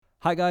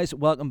Hi guys,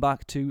 welcome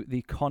back to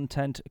the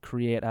Content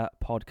Creator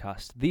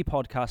Podcast, the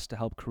podcast to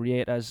help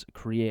creators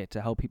create,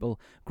 to help people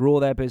grow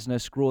their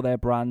business, grow their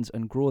brands,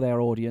 and grow their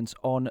audience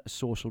on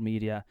social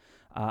media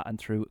and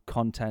through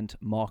content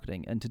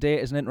marketing. And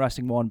today is an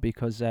interesting one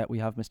because we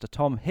have Mr.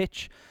 Tom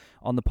Hitch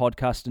on the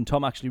podcast, and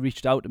Tom actually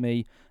reached out to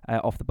me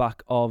off the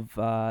back of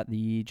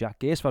the Jack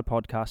Gaisford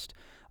podcast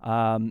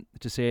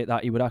to say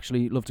that he would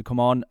actually love to come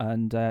on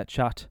and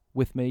chat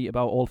with me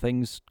about all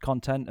things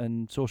content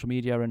and social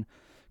media and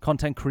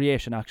content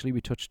creation. Actually,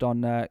 we touched on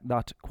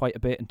that quite a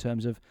bit in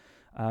terms of,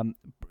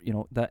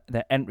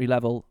 the entry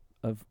level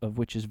of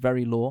which is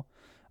very low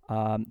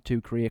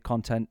to create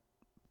content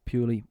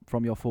purely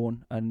from your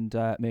phone and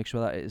make sure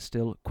that it is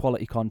still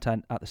quality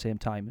content at the same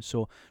time.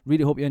 So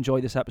really hope you enjoy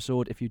this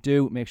episode. If you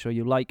do, make sure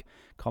you like,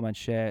 comment,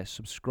 share,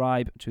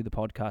 subscribe to the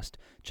podcast.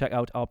 Check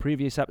out our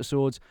previous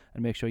episodes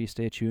and make sure you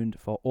stay tuned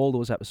for all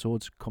those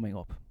episodes coming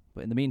up.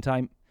 But in the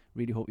meantime,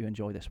 really hope you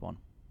enjoy this one.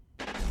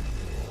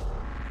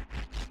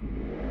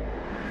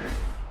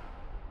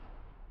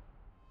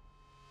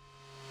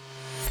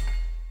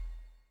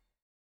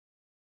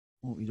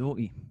 Okie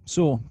dokie.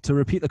 So, to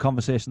repeat the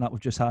conversation that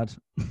we've just had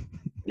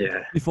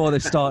before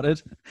this started,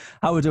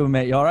 how we doing,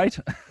 mate? You all right?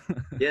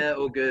 Yeah,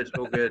 all good,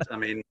 all good. I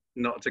mean,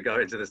 not to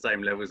go into the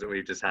same levels that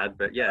we've just had,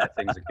 but yeah,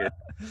 things are good.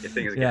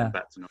 Things are getting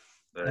back to normal.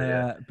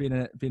 So,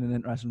 been an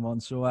interesting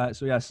one. So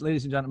yes,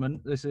 ladies and gentlemen,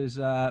 this is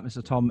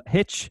Mr. Tom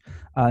Hitch,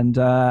 and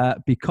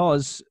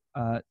because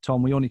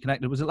Tom, we only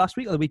connected. Was it last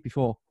week or the week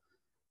before?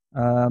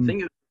 I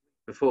think it was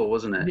before,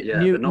 wasn't it? Yeah,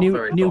 new, but not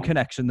very new long.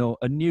 connection though.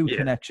 A new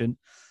connection.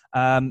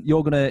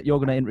 You're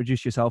gonna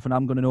introduce yourself, and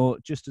I'm gonna know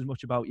just as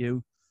much about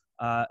you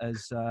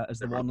as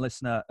the one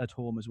listener at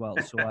home as well.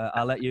 So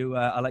I'll let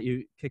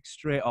you kick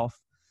straight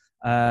off,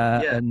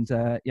 and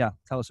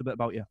tell us a bit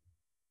about you.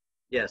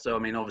 Yeah, so I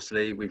mean,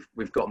 obviously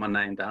we've got my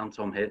name down,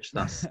 Tom Hitch.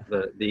 That's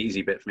the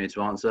easy bit for me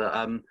to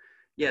answer.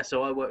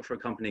 So I work for a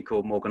company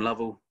called Morgan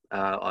Lovell.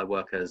 I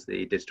work as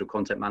the digital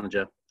content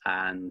manager,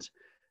 and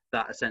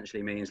that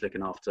essentially means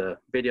looking after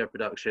video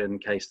production,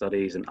 case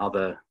studies, and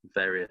other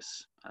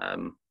various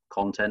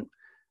content.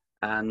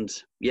 And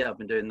yeah, I've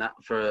been doing that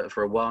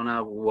for a while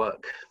now. We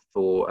work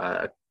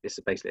for it's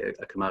basically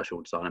a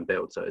commercial design and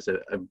build, so it's a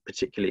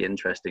particularly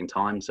interesting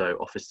time. So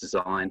office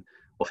design,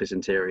 office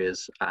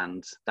interiors,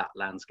 and that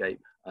landscape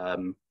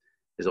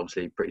is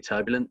obviously pretty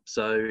turbulent.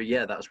 So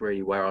yeah, that's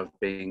really where I've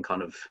been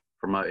kind of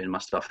promoting my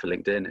stuff for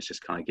LinkedIn. It's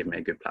just kind of given me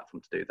a good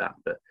platform to do that.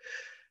 But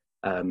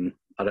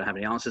I don't have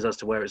any answers as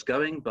to where it's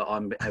going, but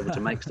I'm able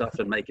to make stuff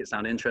and make it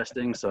sound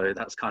interesting. So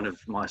that's kind of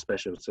my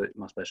specialty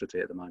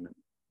at the moment.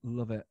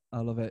 Love it. I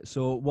love it.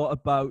 So what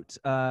about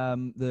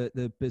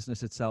the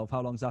business itself?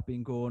 How long's that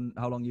been going?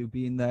 How long you've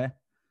been there?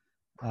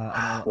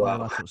 And all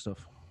that sort of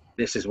stuff.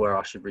 This is where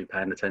I should be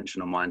paying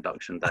attention on my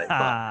induction day. But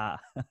I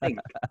think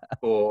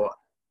for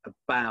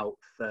about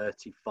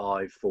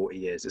 35, 40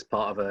 years, as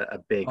part of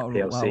a big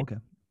PLC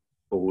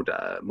called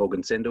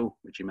Morgan Sindall,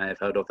 which you may have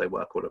heard of. They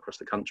work all across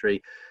the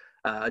country.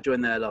 I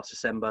joined there last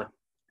December,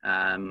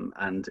 and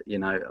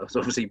it's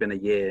obviously been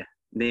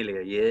nearly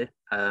a year,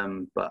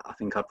 but I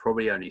think I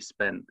probably only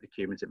spent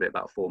cumulatively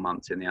about 4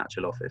 months in the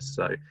actual office.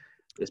 So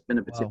it's been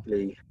a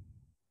particularly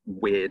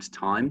weird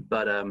time,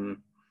 but as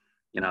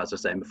I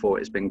was saying before,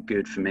 it's been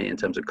good for me in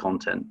terms of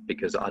content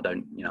because I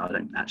don't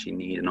actually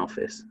need an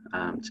office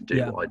to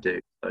do what I do.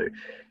 So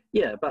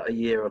yeah, about a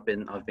year I've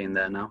been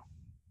there now.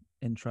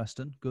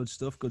 Interesting. Good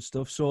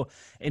stuff. So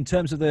in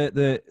terms of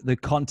the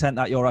content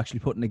that you're actually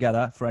putting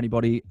together for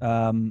anybody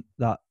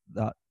that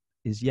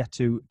is yet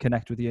to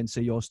connect with you and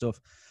see your stuff,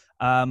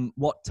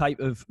 what type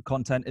of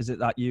content is it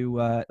that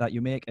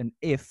you make, and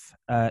if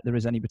there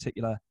is any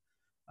particular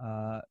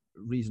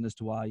reason as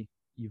to why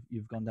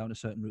you've gone down a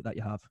certain route that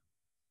you have?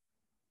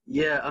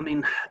 Yeah, I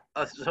mean,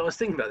 so I was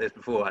thinking about this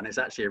before, and it's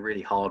actually a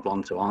really hard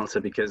one to answer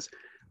because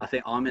I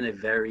think I'm in a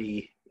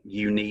very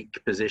unique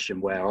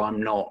position where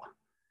I'm not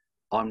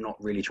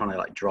really trying to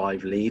like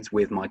drive leads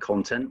with my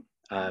content.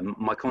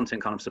 My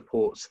content kind of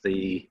supports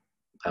the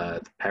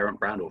parent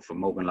brand, or for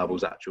Morgan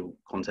Lovell's actual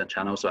content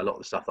channel. So a lot of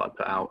the stuff that I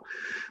put out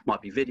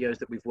might be videos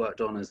that we've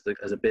worked on as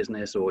a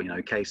business, or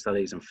case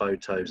studies and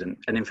photos and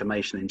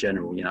information in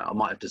general. I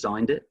might have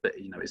designed it, but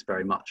it's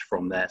very much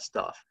from their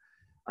stuff.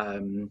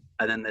 And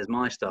then there's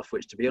my stuff,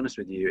 which, to be honest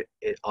with you,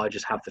 I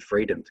just have the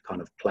freedom to kind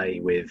of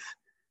play with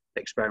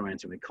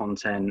experimenting with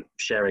content,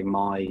 sharing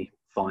my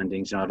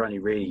findings. I've only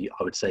really,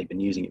 I would say, been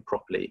using it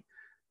properly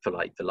for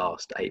like the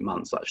last 8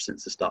 months, like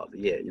since the start of the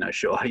year.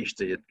 Sure, I used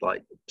to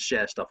like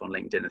share stuff on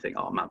LinkedIn and think,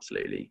 I'm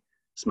absolutely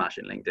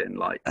smashing LinkedIn,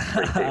 like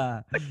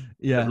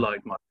have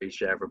liked my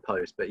reshare of a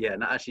post. But yeah,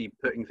 not actually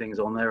putting things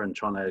on there and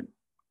trying to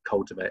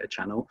cultivate a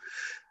channel.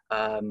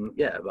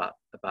 About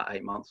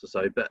 8 months or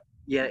so. But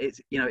yeah, it's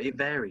it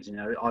varies.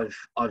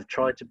 I've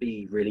tried to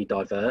be really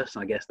diverse,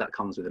 and I guess that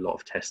comes with a lot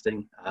of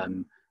testing.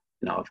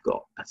 I've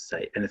got, I'd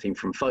say, anything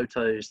from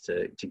photos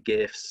to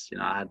GIFs.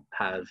 I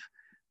have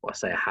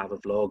a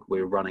vlog.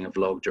 We were running a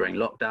vlog during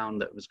lockdown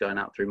that was going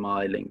out through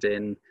my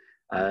LinkedIn.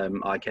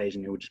 I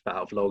occasionally will just put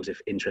out vlogs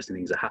if interesting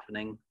things are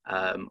happening.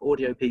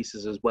 Audio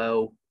pieces as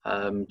well,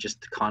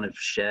 just to kind of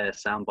share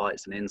sound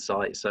bites and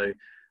insights. So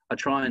I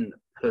try and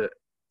put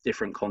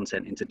different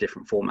content into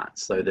different formats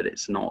so that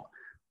it's not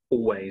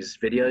always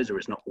videos or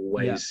it's not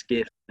always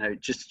GIF,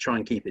 just to try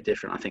and keep it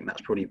different. I think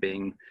that's probably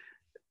being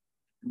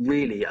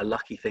really a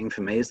lucky thing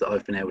for me, is that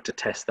I've been able to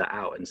test that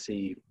out and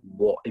see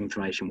what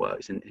information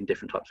works in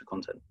different types of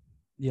content.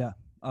 Yeah,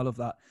 I love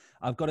that.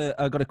 I've got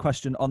a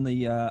question on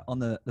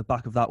the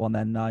back of that one.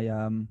 Then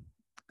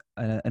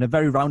in a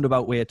very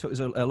roundabout way, it took us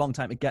a long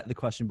time to get the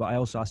question, but I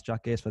also asked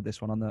Jack Gase for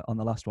this one on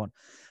the last one,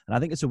 and I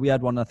think it's a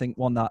weird one. I think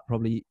one that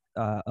probably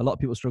a lot of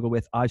people struggle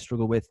with. I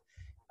struggle with.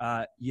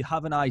 You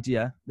have an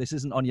idea. This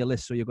isn't on your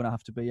list, so you're going to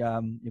have to be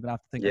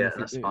think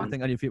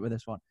on your feet with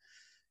this one.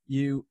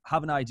 You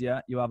have an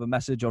idea, you have a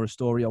message or a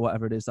story or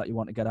whatever it is that you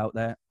want to get out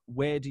there.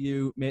 Where do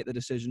you make the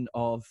decision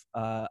of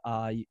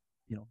I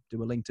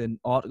do a LinkedIn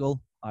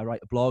article, I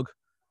write a blog,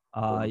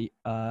 I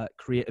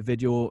create a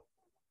video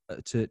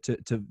to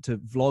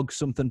vlog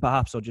something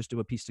perhaps, or just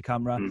do a piece to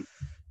camera,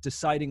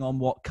 deciding on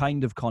what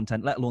kind of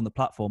content, let alone the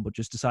platform, but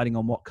just deciding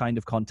on what kind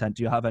of content?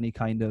 Do you have any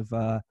kind of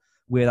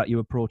way that you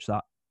approach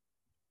that?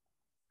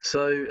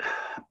 So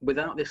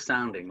without this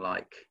sounding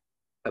like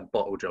a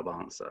bottle job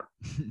answer,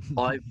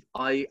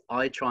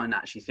 I try and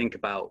actually think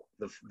about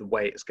the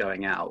way it's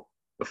going out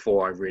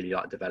before I really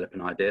develop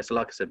an idea. So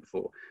like I said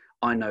before,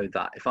 I know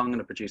that if I'm going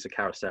to produce a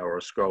carousel or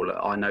a scroller,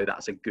 I know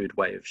that's a good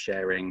way of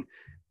sharing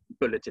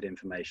bulleted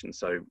information.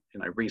 So,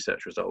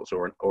 research results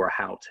or a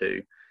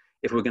how-to.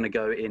 If we're going to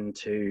go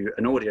into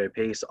an audio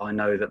piece, I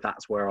know that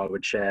that's where I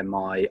would share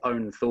my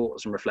own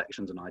thoughts and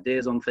reflections and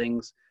ideas on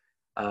things.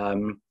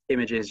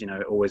 Images,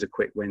 always a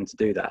quick win to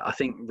do that. I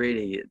think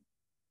really,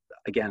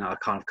 again, I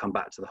kind of come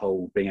back to the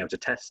whole being able to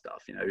test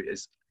stuff.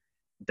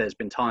 There's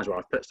been times where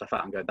I've put stuff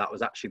out and go, that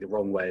was actually the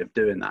wrong way of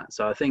doing that.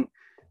 So I think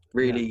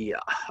really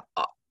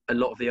a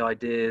lot of the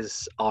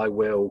ideas I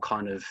will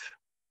kind of,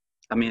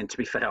 to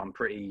be fair, I'm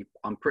pretty,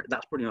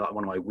 that's probably like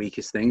one of my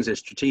weakest things is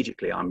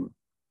strategically, I'm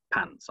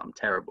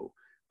terrible,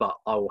 but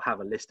I will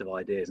have a list of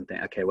ideas and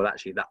think, okay, well,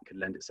 actually that could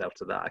lend itself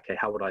to that. Okay,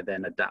 how would I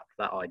then adapt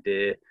that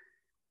idea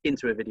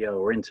into a video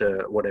or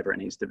into whatever it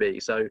needs to be?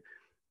 So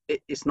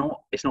it's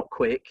not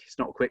quick. It's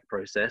not a quick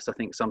process. I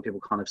think some people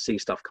kind of see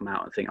stuff come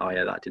out and think, oh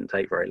yeah, that didn't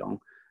take very long,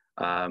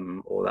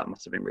 or that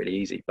must have been really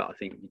easy. But I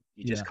think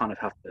you just kind of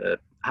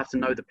have to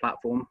know the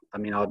platform.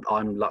 I'm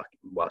lucky.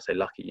 Well, I say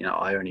lucky.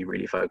 I only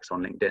really focus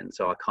on LinkedIn,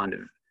 so I kind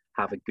of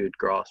have a good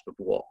grasp of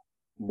what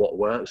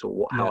works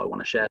or how I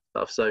want to share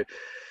stuff. So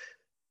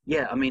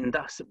yeah,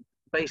 that's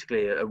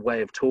basically a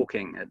way of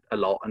talking a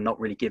lot and not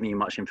really giving you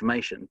much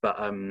information, but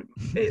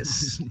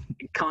it's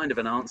kind of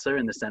an answer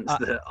in the sense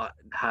that I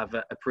have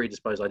a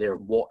predisposed idea of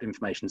what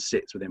information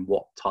sits within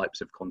what types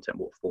of content,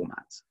 what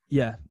formats.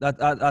 Yeah,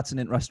 that's an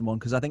interesting one,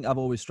 because I think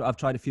I've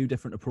tried a few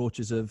different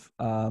approaches of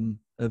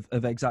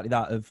exactly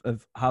that,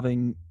 of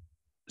having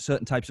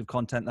certain types of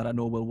content that I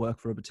know will work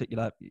for a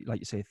particular, like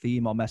you say,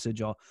 theme or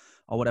message or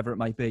whatever it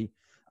might be.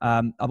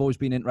 I've always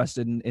been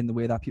interested in the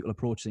way that people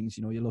approach things.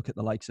 You look at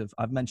the likes of,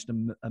 I've mentioned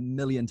them a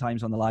million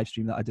times on the live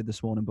stream that I did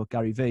this morning, but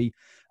Gary V,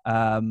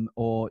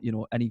 or,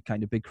 any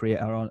kind of big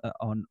creator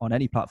on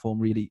any platform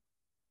really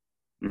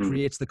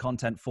creates the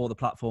content for the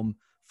platform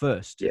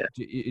first. Yeah.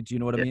 Do you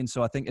know what I mean?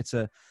 So I think it's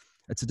a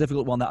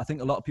difficult one that I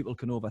think a lot of people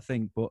can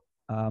overthink, but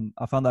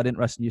I found that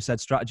interesting. You said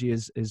strategy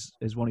is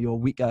one of your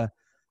weaker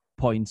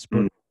points,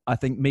 but I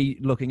think me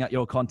looking at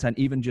your content,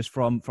 even just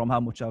from how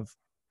much I've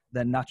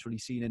then naturally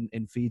seen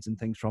in feeds and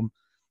things, from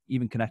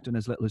even connecting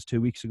as little as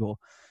 2 weeks ago,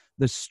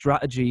 the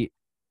strategy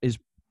is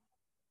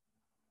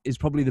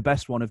probably the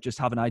best one of just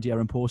have an idea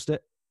and post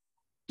it.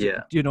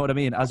 Yeah. Do you know what I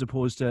mean? As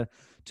opposed to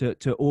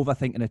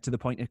overthinking it to the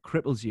point it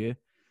cripples you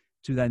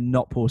to then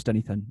not post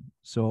anything.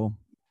 So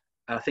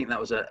I think that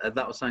was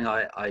something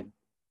I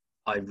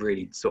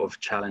really sort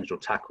of challenged or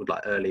tackled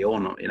early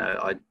on.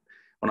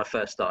 When I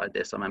first started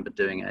this, I remember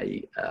doing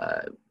a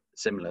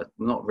similar,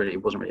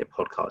 it wasn't really a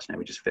podcast,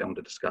 we just filmed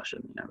a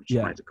discussion, we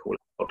just wanted to call it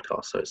a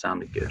podcast so it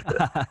sounded good,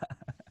 but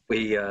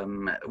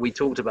we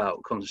talked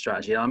about content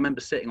strategy. I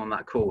remember sitting on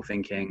that call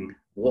thinking,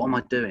 what am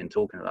I doing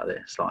talking about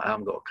this? I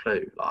haven't got a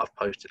clue. I've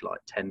posted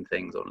 10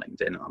 things on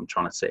LinkedIn and I'm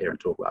trying to sit here and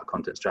talk about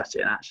content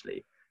strategy, and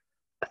actually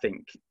I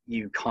think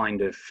you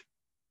kind of,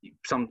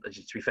 to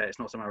be fair, it's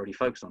not something I really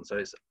focus on, so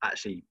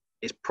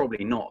it's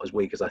probably not as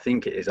weak as I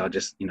think it is. I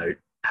just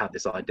have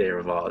this idea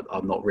of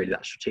I'm not really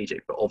that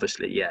strategic, but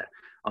obviously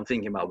I'm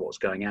thinking about what's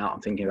going out. I'm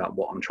thinking about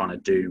what I'm trying to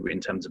do in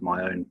terms of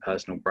my own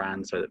personal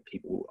brand, so that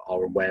people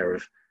are aware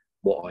of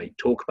what I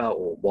talk about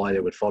or why they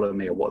would follow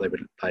me or what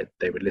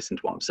they would listen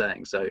to what I'm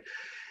saying. So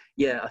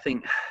I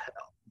think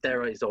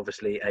there is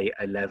obviously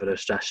a level of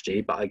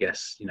strategy, but I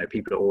guess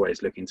people are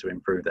always looking to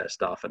improve their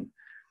stuff, and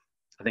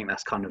I think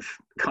that's kind of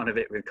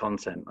it with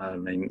content. I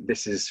don't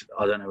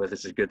know whether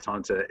this is a good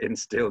time to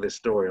instill this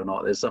story or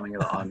not. There's something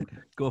that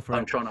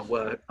I'm trying to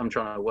work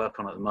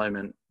on at the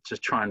moment,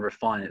 just try and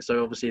refine it.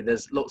 So obviously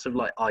there's lots of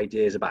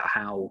ideas about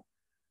how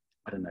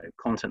I don't know,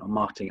 content or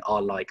marketing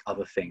are like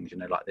other things, you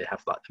know, like they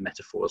have like the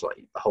metaphors, like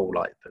the whole,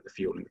 like put the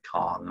fuel in the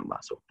car and all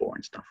that sort of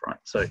boring stuff, right?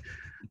 So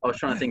I was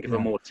trying to think of a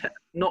more,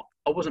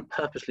 I wasn't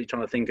purposely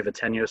trying to think of a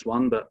tenuous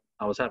one, but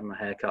I was having my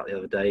hair cut the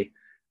other day,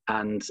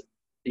 and,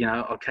 you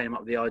know, I came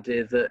up with the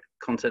idea that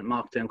content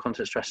marketing and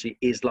content strategy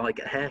is like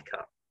a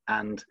haircut.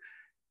 And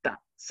that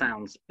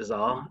sounds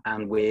bizarre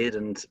and weird,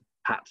 and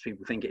perhaps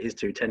people think it is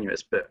too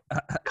tenuous, but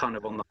kind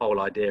of on the whole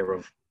idea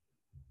of,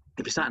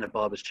 if you sat in a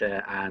barber's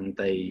chair and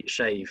they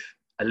shave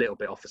a little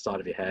bit off the side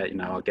of your hair, you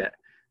know, I get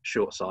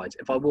short sides.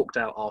 If I walked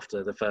out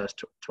after the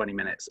first 20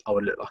 minutes, I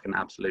would look like an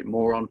absolute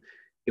moron.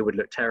 It would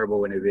look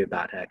terrible and it would be a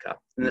bad haircut.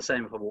 And the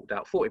same if I walked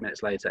out 40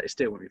 minutes later, it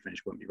still wouldn't be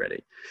finished, wouldn't be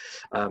ready.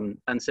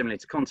 And similarly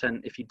to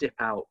content, if you dip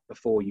out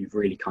before you've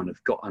really kind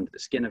of got under the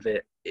skin of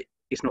it,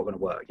 it's not going to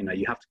work. You know,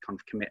 you have to kind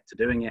of commit to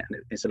doing it, and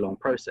it's a long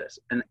process.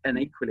 And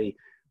equally,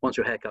 once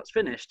your haircut's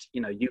finished,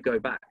 you know, you go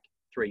back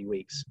 3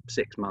 weeks,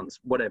 6 months,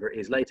 whatever it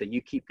is later,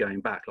 you keep going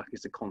back, like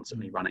it's a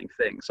constantly running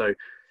thing. So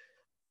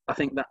I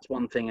think that's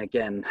one thing,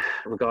 again,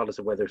 regardless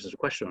of whether it's a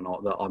question or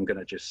not, that I'm going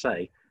to just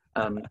say,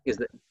 is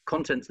that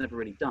content's never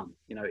really done.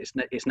 You know,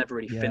 it's never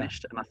really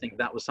finished. And I think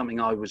that was something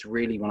I was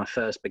really, when I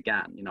first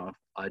began, you know,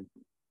 I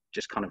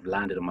just kind of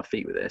landed on my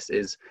feet with this,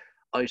 is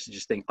I used to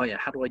just think, oh yeah,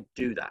 how do I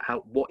do that?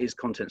 What is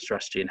content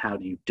strategy and how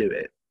do you do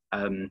it?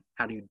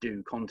 How do you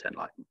do content?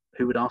 Like,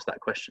 who would ask that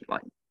question?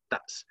 Like,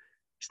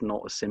 it's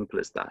not as simple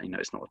as that, you know,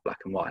 it's not as black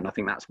and white. And I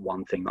think that's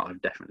one thing that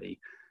I've definitely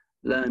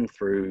learned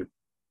through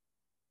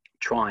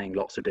trying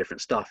lots of different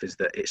stuff, is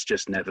that it's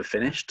just never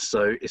finished.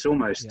 So it's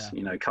almost,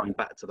 you know, coming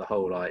back to the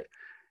whole, like,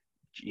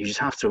 you just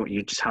have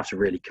to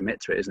really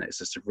commit to it, isn't it? It's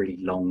just a really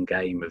long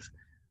game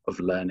of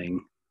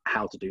learning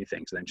how to do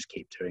things and then just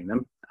keep doing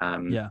them.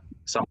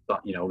 Some,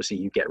 you know, obviously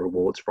you get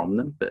rewards from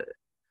them, but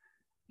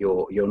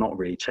you're not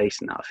really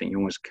chasing that. I think you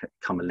almost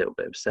become a little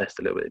bit obsessed,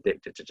 a little bit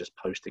addicted to just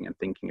posting and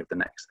thinking of the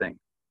next thing.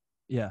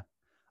 Yeah,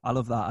 I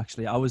love that.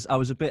 Actually, I was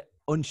a bit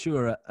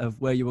unsure of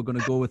where you were going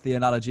to go with the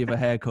analogy of a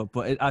haircut,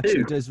 but it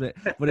actually does make.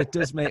 But it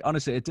does make,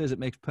 honestly, it does. It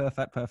makes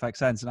perfect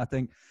sense. And I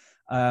think,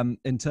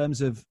 in terms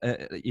of,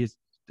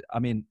 I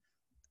mean,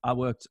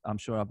 I'm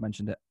sure I've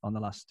mentioned it on the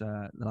last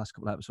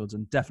couple of episodes,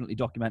 and definitely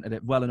documented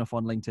it well enough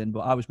on LinkedIn. But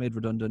I was made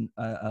redundant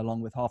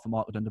along with half a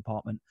marketing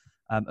department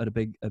at a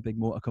big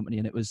motor company,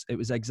 and it was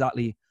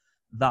exactly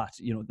that,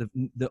 you know,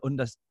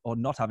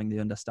 not having the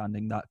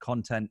understanding that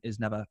content is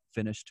never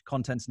finished.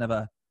 Content's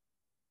never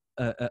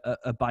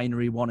a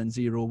binary 1 and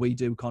 0. We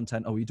do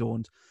content or we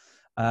don't.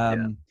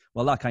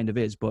 Well, that kind of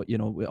is, but, you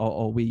know,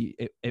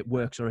 it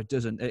works or it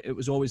doesn't. It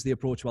was always the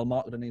approach, well,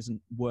 marketing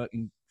isn't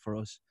working for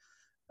us.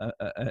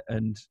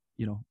 And,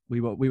 you know, we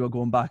were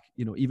going back,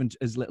 you know, even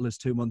as little as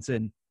 2 months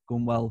in,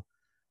 going, well,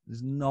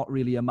 there's not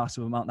really a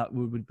massive amount that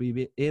we would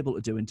be able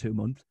to do in 2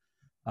 months.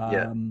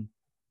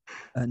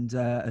 And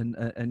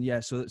yeah,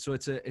 so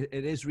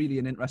it is really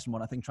an interesting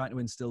one. I think trying to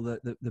instill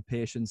the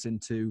patience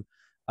into,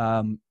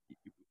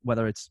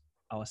 whether it's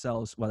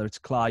ourselves, whether it's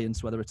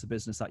clients, whether it's a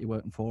business that you're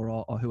working for,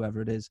 or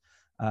whoever it is.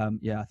 I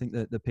think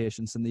that the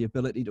patience and the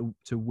ability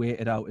to wait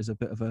it out is a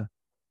bit of a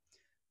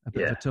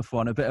tough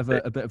one, a bit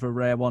of a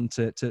rare one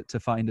to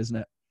find, isn't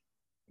it?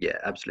 Yeah,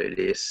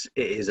 absolutely.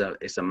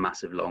 It's a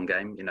massive long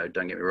game. You know,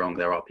 don't get me wrong,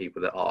 there are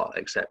people that are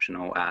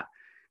exceptional at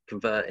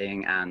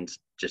converting and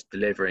just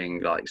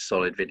delivering like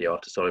solid video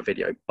after solid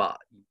video, but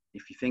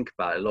if you think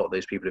about it, a lot of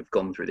those people have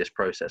gone through this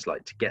process,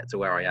 like to get to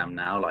where I am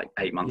now, like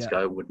 8 months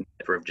ago, would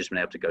never have just been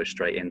able to go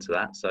straight into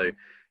that. So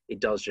it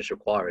does just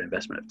require an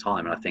investment of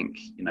time. And I think,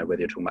 you know,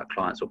 whether you're talking about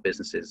clients or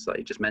businesses, like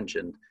you just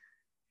mentioned,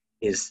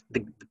 is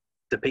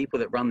the people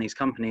that run these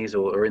companies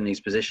or are in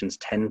these positions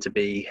tend to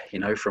be, you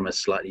know, from a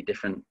slightly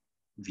different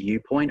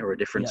viewpoint or a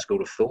different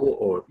school of thought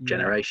or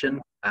generation.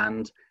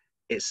 And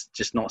it's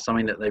just not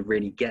something that they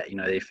really get. You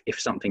know, if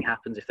something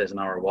happens, if there's an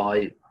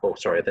ROI,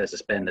 if there's a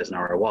spend, there's an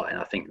ROI. And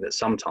I think that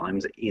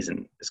sometimes it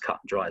isn't as cut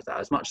and dry as that.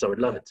 As much as I would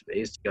love it to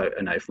be, is to go,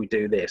 oh, no, if we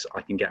do this,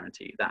 I can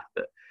guarantee you that.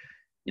 But,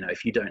 you know,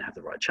 if you don't have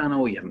the right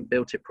channel, you haven't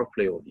built it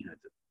properly, or, you know,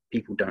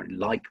 people don't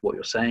like what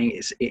you're saying,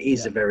 it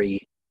is a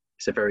very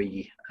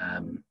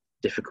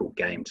difficult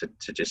game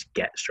to just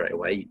get straight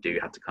away. You do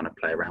have to kind of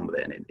play around with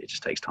it, and it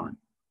just takes time.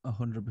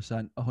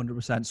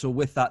 100%. So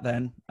with that,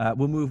 then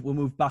we'll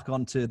move back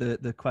onto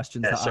the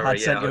questions that I had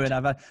sent you in.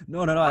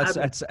 No,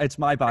 it's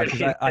my bad,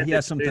 because I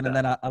hear something and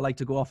then I like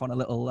to go off on a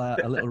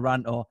little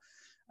rant or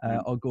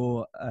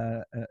go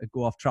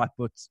off track.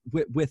 But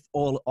with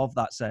all of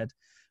that said,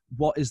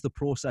 what is the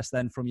process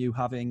then from you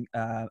having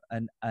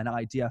an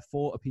idea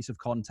for a piece of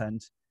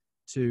content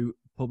to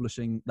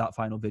publishing that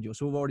final video?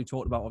 So we've already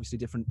talked about, obviously,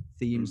 different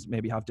themes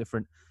maybe have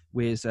different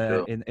ways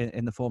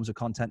in the forms of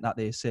content that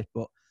they sit,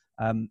 but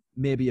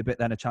maybe a bit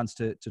then a chance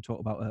to talk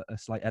about a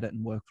slight edit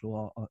and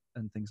workflow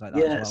and things like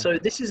that. Yeah, so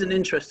this is an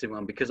interesting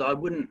one, because I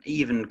wouldn't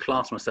even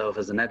class myself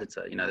as an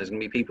editor. You know, there's going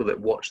to be people that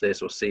watch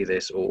this or see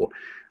this, or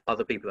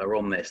other people that are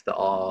on this that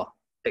are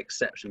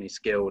exceptionally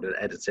skilled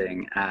at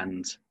editing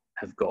and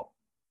have got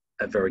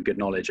a very good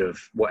knowledge of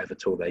whatever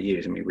tool they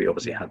use. I mean, we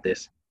obviously had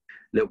this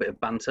little bit of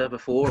banter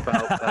before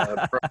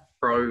about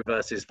Pro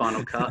versus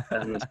Final Cut,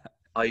 and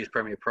I use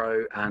Premiere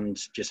Pro and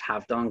just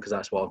have done because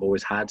that's what I've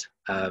always had.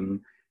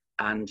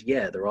 And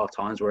yeah, there are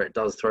times where it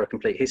does throw a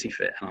complete hissy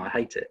fit, and I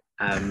hate it.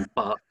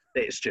 But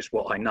it's just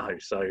what I know.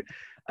 So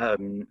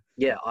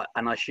yeah,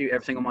 I shoot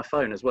everything on my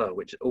phone as well,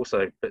 which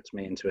also puts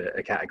me into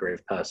a category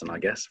of person, I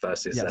guess,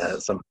 versus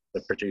some of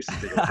the producers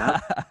that you'll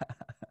have.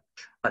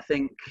 I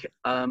think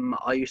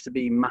I used to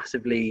be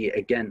massively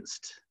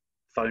against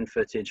phone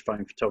footage,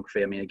 phone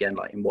photography. I mean, again,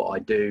 like in what I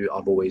do,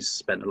 I've always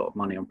spent a lot of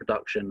money on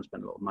production,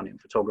 spent a lot of money on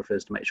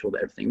photographers to make sure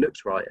that everything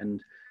looks right. And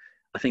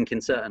I think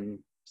in certain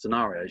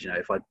scenarios,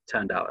 if I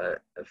turned out a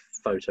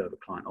photo of a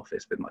client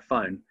office with my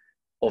phone,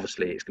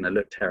 obviously it's going to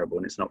look terrible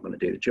and it's not going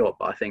to do the job.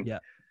 But I think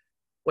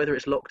whether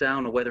it's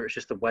lockdown or whether it's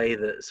just the way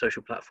that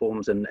social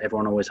platforms and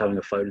everyone always having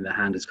a phone in their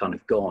hand is kind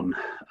of gone,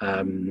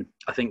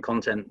 I think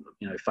content,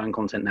 phone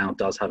content now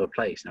does have a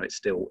place. It's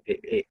still,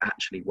 it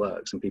actually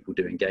works and people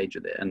do engage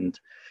with it. And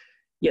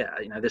yeah,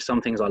 there's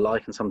some things I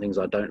like and some things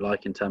I don't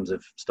like in terms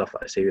of stuff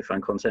that I see with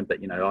phone content, but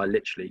I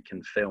literally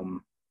can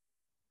film,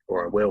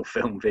 or I will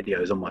film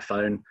videos on my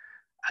phone,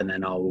 and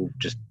then I'll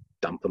just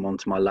dump them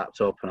onto my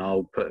laptop and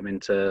I'll put them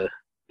into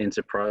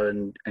Pro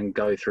and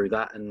go through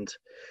that and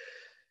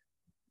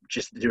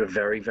just do a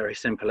very, very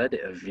simple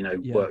edit of,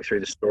 work through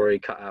the story,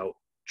 cut out,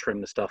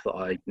 trim the stuff that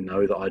I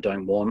know that I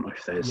don't want.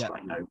 If there's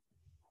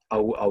I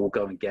will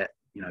go and get,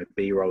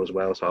 B-roll as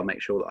well. So I'll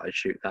make sure that I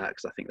shoot that,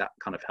 because I think that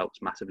kind of helps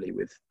massively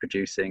with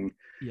producing,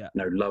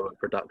 lower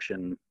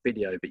production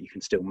video, but you can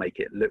still make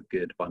it look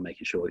good by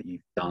making sure that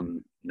you've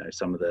done,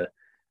 some of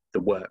the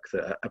work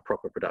that a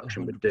proper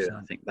production 100%. Would do.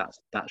 I think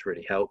that's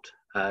really helped.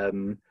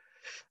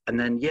 And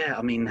then,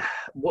 I mean,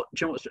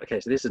 okay,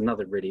 so this is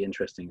another really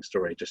interesting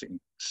story, just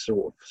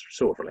sort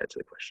of related to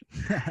the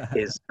question,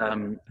 is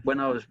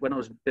when I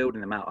was building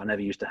them out, I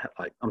never used to have,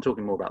 I'm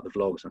talking more about the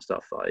vlogs and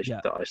stuff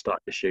that I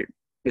started to shoot,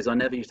 is I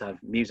never used to have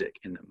music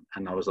in them.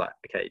 And I was like,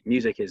 okay,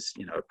 music is,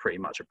 pretty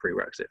much a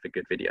prerequisite for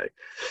good video.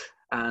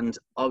 And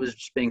I was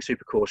just being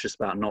super cautious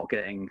about not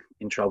getting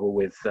in trouble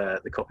with the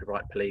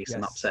copyright police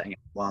and upsetting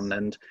everyone.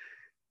 And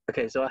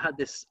okay, so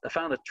I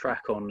found a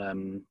track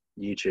on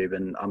YouTube,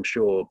 and I'm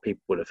sure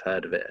people would have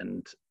heard of it,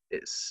 and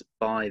it's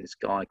by this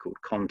guy called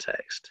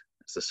Context.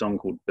 It's a song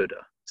called Buddha.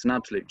 It's an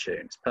absolute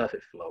tune. It's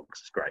perfect for vlogs.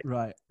 It's great.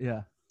 Right,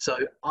 yeah. So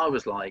I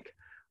was like,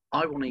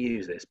 I want to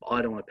use this, but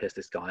I don't want to piss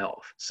this guy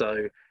off.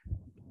 So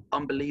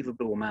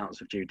unbelievable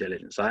amounts of due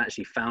diligence. I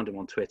actually found him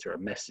on Twitter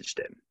and messaged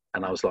him,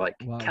 and I was like,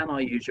 can I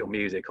use your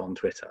music on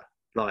Twitter?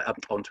 On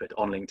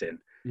LinkedIn.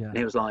 Yeah. And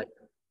he was like,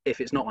 if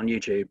it's not on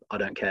YouTube, I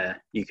don't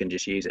care. You can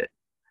just use it.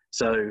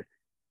 So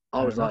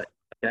I was like,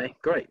 okay,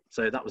 great.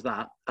 So that was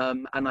that.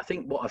 And I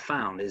think what I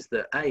found is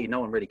that no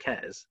one really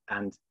cares.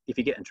 And if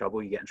you get in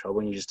trouble, you get in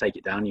trouble, and you just take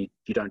it down. You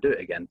don't do it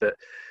again. But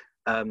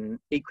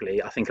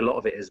equally, I think a lot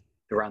of it is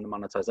around the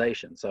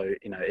monetization. So,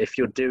 if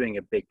you're doing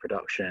a big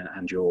production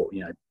and you're,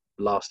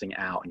 blasting it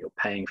out and you're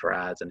paying for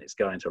ads and it's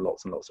going to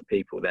lots and lots of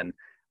people, then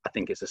I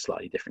think it's a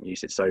slightly different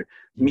usage. So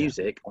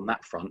music on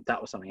that front, that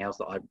was something else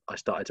that I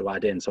started to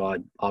add in. So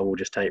I will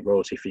just take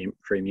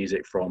royalty-free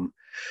music from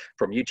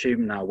YouTube.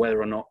 Now, whether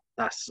or not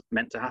that's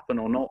meant to happen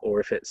or not,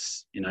 or if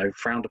it's,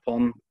 frowned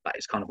upon, that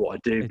is kind of what I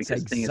do. It's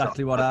because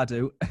exactly what I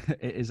do.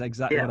 It is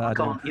exactly what I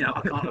do.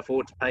 I can't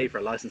afford to pay for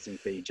a licensing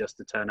fee just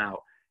to turn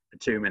out a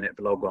 2-minute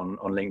vlog on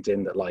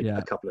LinkedIn that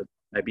a couple of,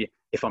 maybe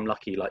if I'm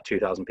lucky,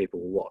 2,000 people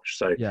will watch.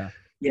 So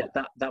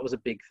that was a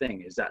big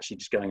thing, is actually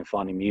just going and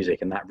finding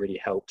music, and that really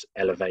helped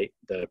elevate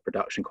the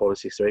production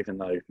quality. So even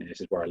though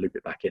this is where I loop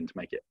it back in to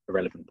make it a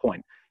relevant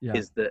point,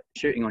 is that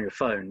shooting on your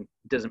phone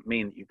doesn't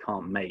mean that you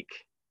can't make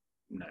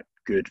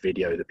good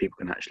video that people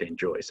can actually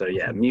enjoy. So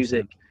 100%.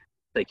 Music,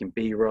 taking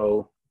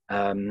B-roll,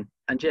 and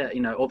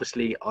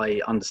obviously I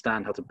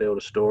understand how to build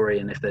a story,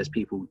 and if there's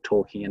people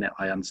talking in it,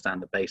 I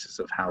understand the basis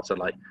of how to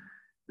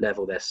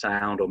level their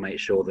sound or make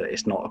sure that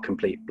it's not a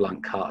complete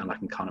blunt cut, and I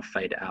can kind of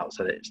fade it out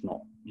so that it's not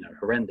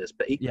horrendous.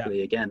 But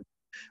equally, again,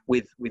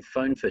 with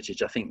phone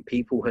footage, I think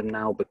people have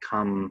now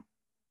become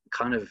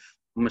kind of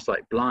almost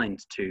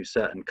blind to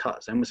certain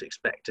cuts. They almost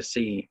expect to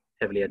see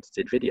heavily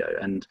edited video,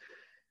 and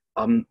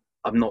I'm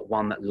not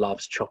one that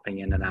loves chopping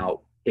in and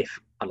out if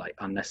I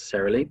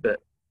unnecessarily, but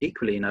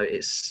equally,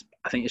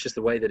 I think it's just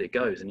the way that it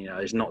goes. And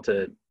it's not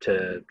to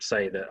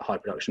say that high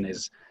production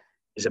is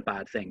a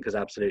bad thing, because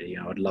absolutely,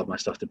 I'd love my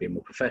stuff to be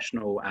more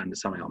professional, and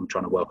it's something I'm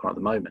trying to work on at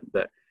the moment.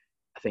 But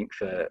I think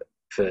for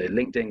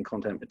LinkedIn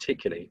content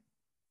particularly,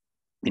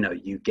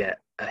 you get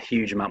a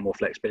huge amount more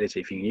flexibility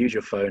if you can use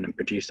your phone and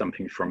produce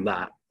something from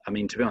that. I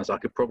mean, to be honest, I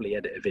could probably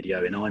edit a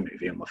video in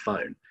iMovie on my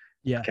phone.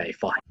 Okay,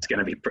 fine, it's going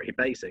to be pretty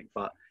basic,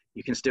 but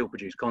you can still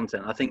produce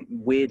content. I think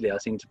weirdly, I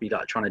seem to be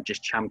trying to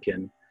just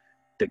champion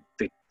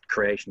the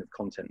creation of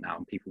content now,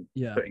 and people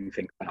putting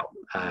things out.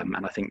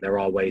 And I think there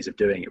are ways of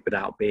doing it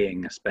without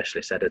being a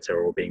specialist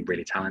editor or being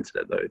really talented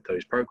at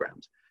those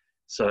programs.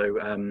 So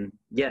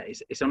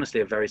it's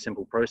honestly a very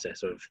simple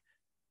process of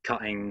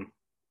cutting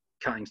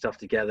stuff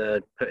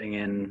together, putting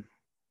in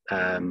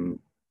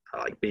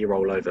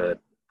B-roll over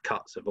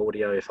cuts of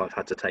audio if I've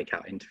had to take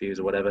out interviews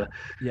or whatever.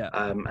 Yeah.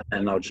 And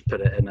then I'll just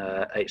put it in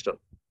a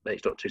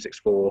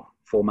H.264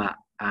 format,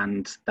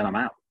 and then I'm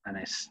out. And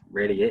it's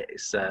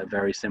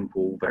very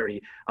simple.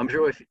 I'm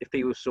sure if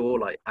people saw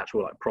like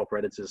actual like proper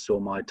editors saw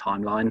my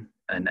timeline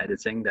and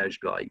editing, they'd just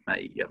be like,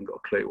 mate, you haven't got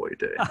a clue what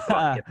you're doing.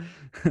 But,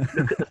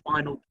 look at the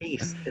final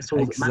piece. It's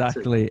all that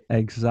matters.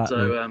 Exactly.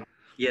 So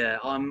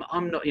I'm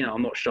not,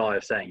 I'm not shy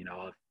of saying,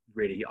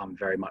 I'm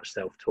very much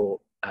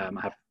self-taught.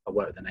 I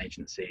work with an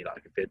agency,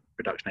 like a vid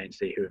production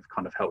agency, who have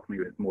kind of helped me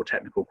with more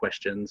technical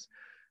questions.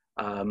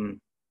 But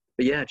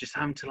yeah, just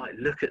having to like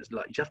look at,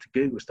 like, you have to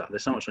Google stuff.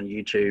 There's so much on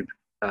YouTube.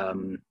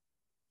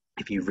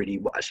 If you really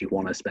actually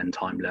want to spend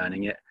time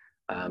learning it.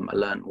 I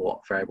learned what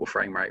variable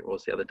frame rate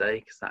was the other day,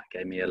 because that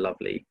gave me a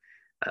lovely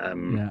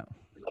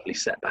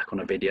setback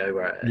on a video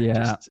where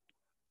just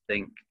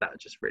think that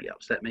just really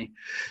upset me.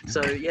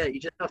 So yeah,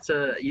 you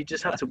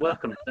just have to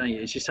work on it, don't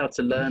you? You just have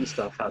to learn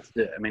stuff, how to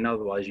do it. I mean,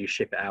 otherwise you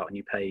ship it out and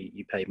you pay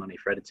money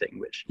for editing,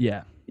 which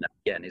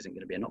again isn't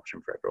going to be an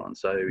option for everyone.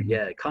 So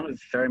yeah, kind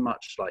of very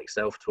much like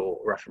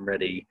self-taught, rough and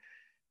ready,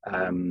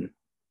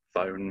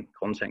 phone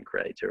content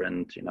creator,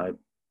 and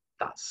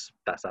that's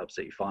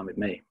absolutely fine with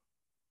me.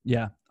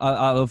 Yeah,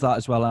 I love that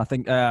as well. And I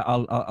think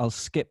I'll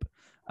skip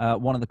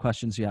one of the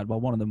questions you had.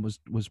 Well, one of them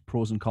was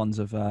pros and cons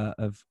of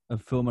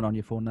filming on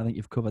your phone. I think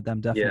you've covered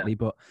them definitely.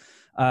 Yeah.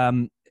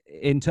 But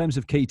in terms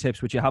of key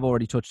tips, which you have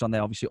already touched on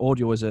there, obviously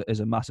audio is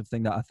a massive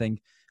thing that I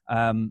think.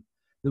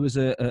 There was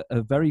a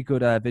very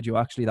good video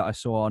actually that I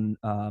saw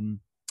on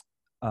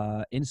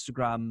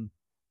Instagram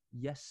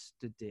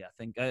yesterday, I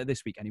think,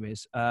 this week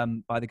anyways,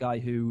 by the guy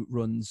who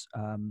runs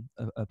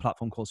a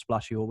platform called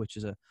Splashio, which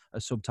is a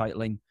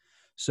subtitling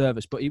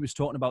service. But he was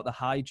talking about the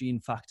hygiene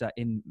factor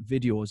in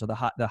videos, or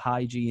the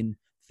hygiene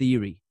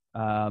theory.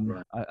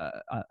 Right.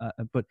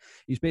 But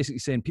he's basically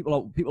saying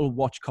people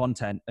watch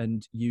content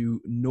and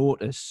you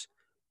notice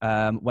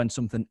when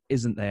something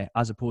isn't there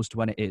as opposed to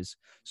when it is.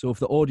 So if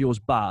the audio is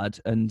bad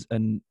and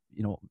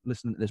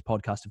listening to this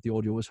podcast, if the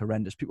audio was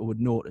horrendous, people would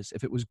notice.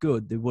 If it was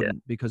good, they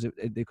wouldn't, because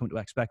they come to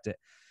expect it.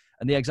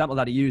 And the example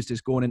that he used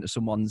is going into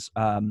someone's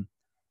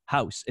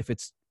house. If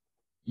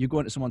you go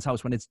into someone's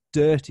house when it's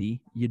dirty,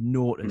 you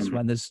notice.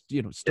 When there's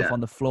stuff on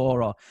the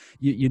floor, or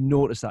you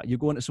notice that. You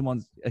go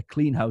into a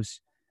clean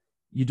house,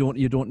 you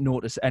don't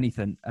notice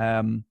anything.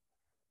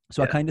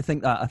 So I kind of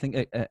think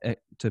that,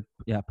 to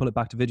pull it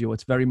back to video,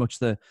 it's very much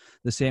the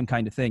same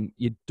kind of thing.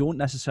 You don't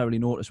necessarily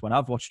notice when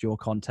I've watched your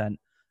content,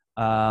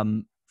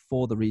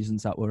 for the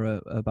reasons that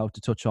we're about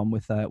to touch on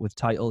with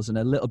titles and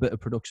a little bit of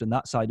production,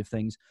 that side of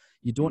things.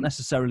 You don't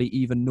necessarily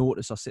even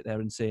notice or sit there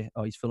and say,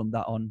 oh, he's filmed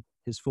that on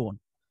his phone.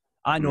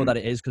 I know that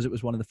it is, because it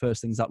was one of the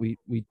first things that we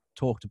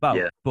talked about.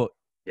 Yeah. But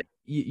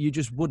you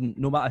just wouldn't,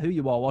 no matter who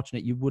you are watching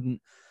it, you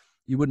wouldn't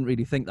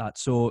really think that.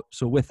 So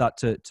with that,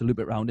 to loop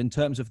it around in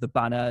terms of the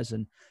banners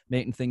and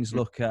making things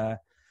look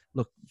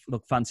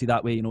fancy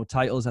that way,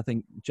 titles. I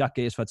think Jack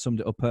Gaisford summed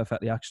it up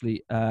perfectly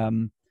actually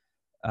on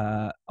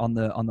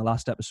the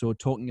last episode,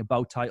 talking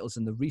about titles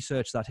and the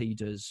research that he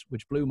does,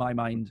 which blew my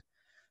mind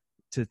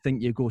to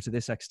think you go to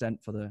this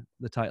extent for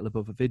the title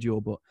above a video.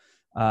 But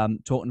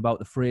talking about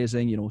the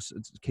phrasing,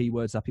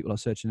 keywords that people are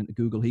searching into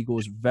Google, he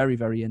goes very,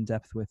 very in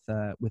depth with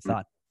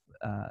that.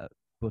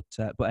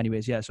 But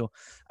anyways, yeah. So,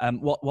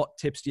 what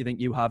tips do you think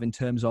you have in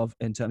terms of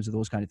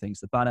those kind of things?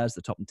 The banners,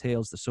 the top and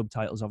tails, the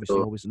subtitles, obviously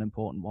always an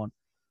important one.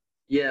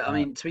 Yeah, I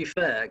mean, to be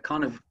fair,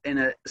 kind of in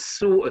a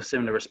sort of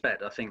similar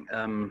respect, I think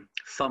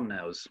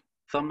thumbnails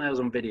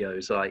on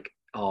videos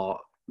are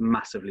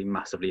massively,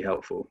 massively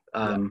helpful.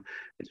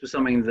 It was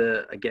something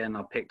that, again,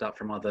 I picked up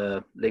from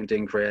other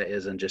LinkedIn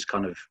creators, and just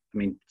kind of, I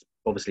mean,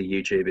 obviously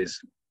YouTube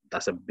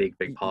that's a big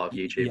part of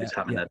YouTube, is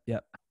having a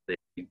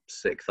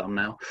sick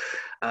thumbnail.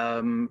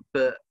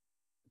 But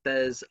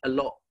there's a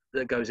lot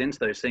that goes into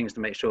those things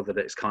to make sure that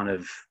it's kind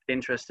of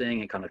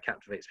interesting, it kind of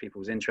captivates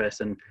people's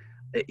interest. And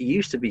it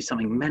used to be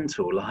something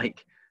mental,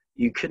 like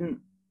you couldn't,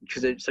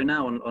 so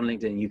now on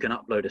LinkedIn you can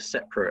upload a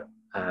separate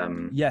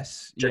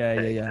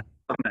thumbnail,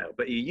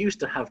 but you used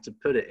to have to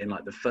put it in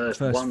like the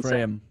first one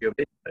frame of your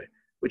video,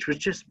 which was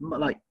just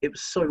like, it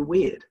was so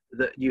weird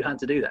that you had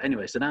to do that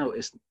anyway. So now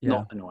it's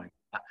not annoying.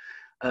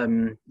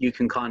 You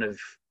can kind of,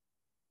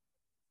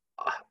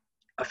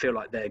 I feel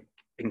like they're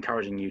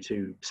encouraging you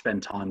to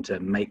spend time to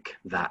make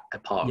that a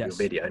part of your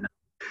video.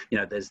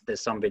 Now, there's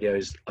some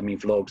videos, I mean,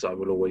 vlogs, I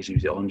will always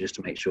use it on just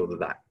to make sure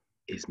that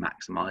is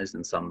maximized,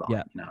 and some that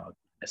I don't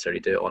necessarily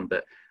do it on.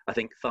 But I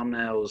think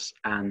thumbnails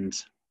and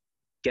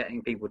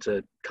getting people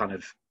to kind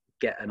of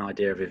get an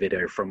idea of a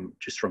video from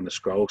the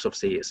scroll, because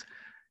obviously it's,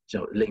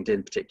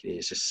 LinkedIn particularly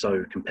is just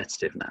so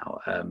competitive now.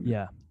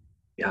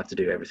 You have to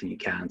do everything you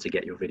can to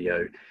get your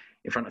video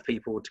in front of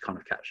people to kind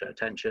of capture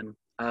attention.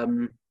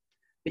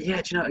 But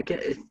yeah,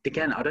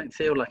 again, I don't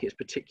feel like it's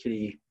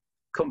particularly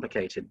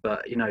complicated,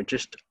 but I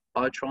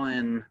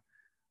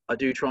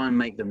do try and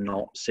make them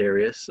not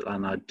serious,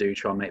 and I do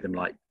try and make them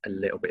like a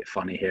little bit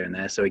funny here and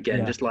there. So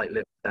again, just like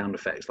little sound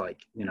effects, like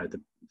the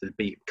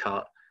beat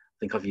cut,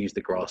 think I've used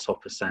the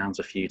grasshopper sounds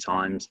a few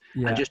times,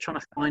 Yeah. and just trying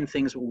to find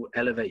things that will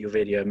elevate your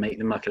video, make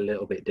them like a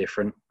little bit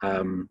different.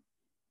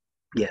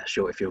 Yeah,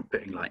 sure. If you're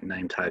putting like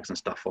name tags and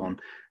stuff on,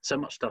 so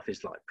much stuff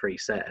is like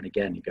preset. And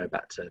again, you go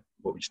back to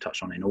what we just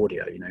touched on in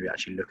audio. You know, you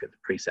actually look at the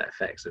preset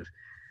effects of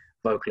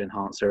vocal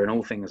enhancer and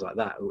all things like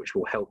that, which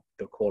will help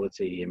the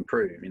quality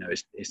improve. You know,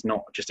 it's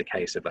not just a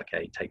case of,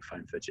 okay, take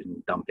phone footage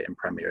and dump it in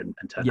Premiere and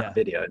turn out a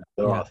video.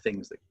 There are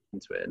things that go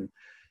into it. And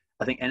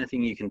I think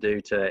anything you can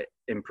do to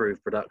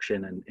improve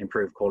production and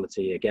improve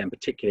quality, again,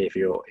 particularly if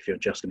you're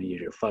just going to use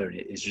your phone,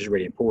 is just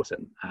really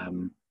important.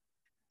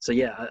 So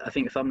yeah, I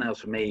think thumbnails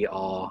for me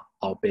are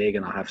big,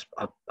 and I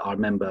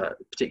remember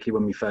particularly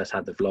when we first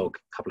had the vlog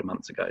a couple of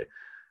months ago.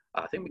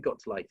 I think we got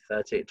to like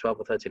 12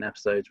 or 13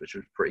 episodes, which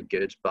was pretty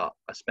good. But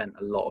I spent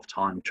a lot of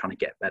time trying to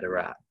get better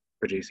at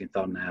producing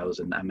thumbnails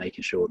and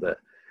making sure that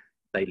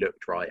they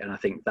looked right. And I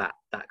think that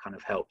kind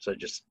of helped. So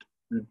just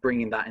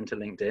bringing that into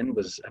LinkedIn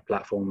was a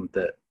platform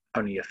that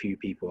only a few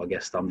people, I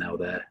guess, thumbnail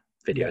their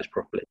videos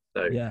properly.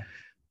 So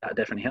that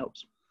definitely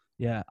helps.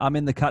 Yeah, I'm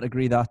in the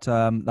category that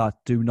that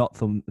do not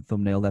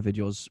thumbnail their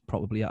videos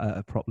properly.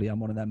 I'm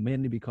one of them,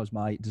 mainly because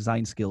my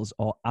design skills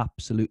are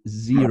absolute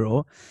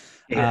zero.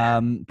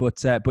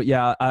 But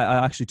yeah,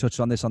 I actually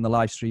touched on this on the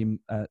live stream,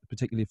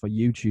 particularly for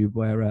YouTube,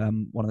 where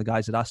one of the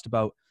guys had asked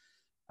about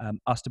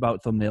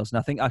thumbnails. And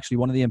I think actually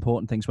one of the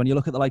important things, when you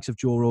look at the likes of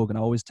Joe Rogan, I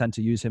always tend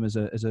to use him as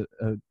a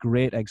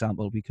great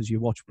example, because you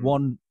watch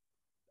one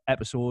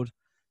episode,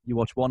 you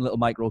watch one little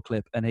micro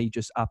clip, and he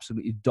just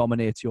absolutely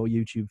dominates your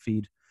YouTube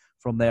feed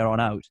from there on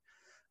out.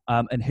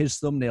 And his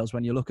thumbnails,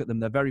 when you look at them,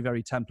 they're very,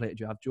 very templated.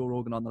 You have Joe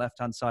Rogan on the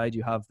left-hand side,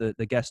 you have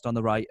the guest on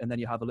the right, and then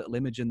you have a little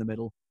image in the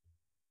middle.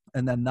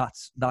 And then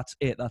that's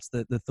it. That's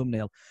the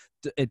thumbnail.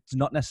 It's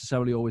not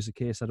necessarily always the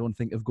case, I don't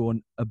think, of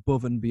going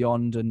above and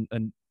beyond and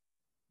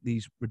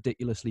these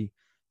ridiculously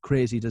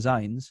crazy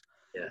designs,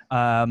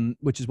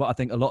 which is what I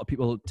think a lot of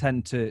people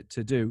tend to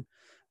do.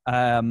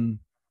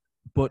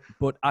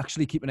 But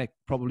actually keeping it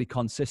probably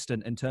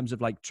consistent in terms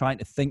of like trying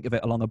to think of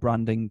it along a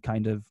branding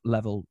kind of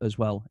level as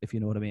well, if you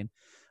know what I mean.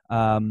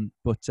 So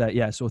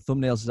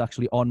thumbnails is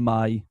actually on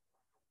my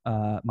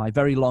my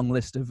very long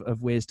list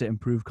of ways to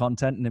improve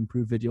content and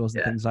improve videos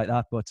and things like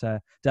that. But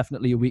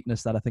definitely a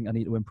weakness that I think I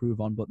need to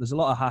improve on. But there's a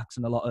lot of hacks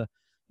and a lot of,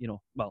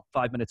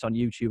 5 minutes on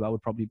YouTube, I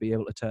would probably be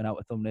able to turn out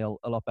a thumbnail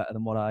a lot better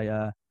than what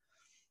I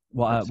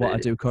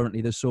do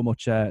currently. There's so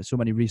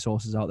many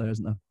resources out there,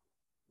 isn't there?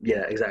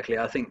 Yeah, exactly.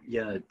 I think,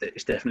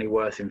 it's definitely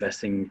worth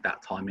investing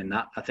that time in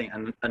that. I think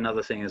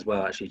another thing as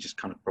well, actually just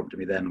kind of prompted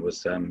me then,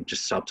 was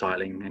just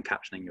subtitling and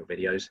captioning your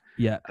videos.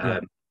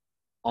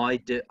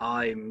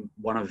 I'm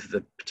one of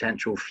the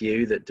potential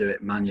few that do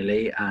it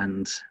manually,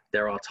 and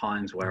there are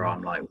times where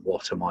I'm like,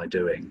 what am I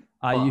doing?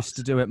 I used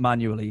to do it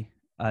manually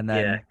and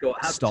then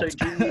stopped.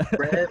 So do you use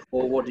Rev,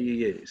 or what do you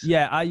use?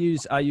 Yeah, I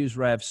use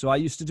Rev. So I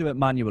used to do it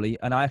manually,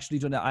 and I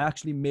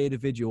actually made a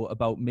video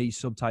about me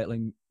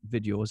subtitling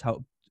videos,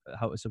 how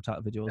to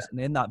subtitle videos. And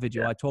in that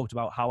video, I talked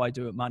about how I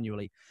do it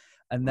manually.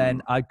 And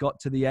then I got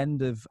to the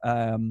end of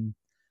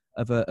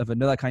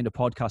another kind of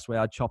podcast where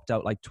I chopped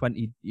out like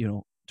 20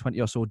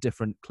 or so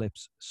different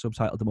clips,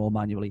 subtitled them all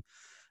manually.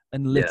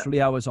 And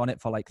literally I was on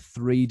it for like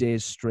 3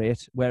 days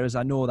straight. Whereas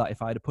I know that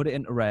if I had put it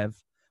into Rev,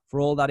 for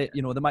all that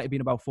there might have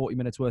been about 40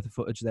 minutes worth of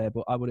footage there,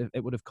 but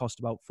it would have cost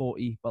about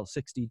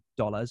 $60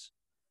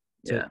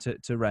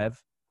 to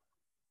Rev.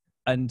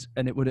 And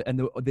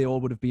they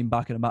all would have been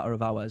back in a matter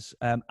of hours.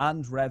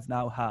 And Rev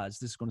now has,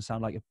 this is going to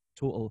sound like a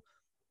total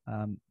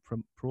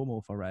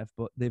promo for Rev,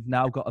 but they've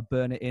now got a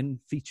burn it in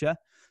feature,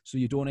 so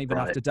you don't even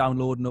have to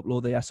download and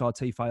upload the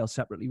SRT file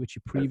separately, which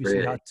you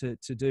previously had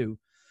to do.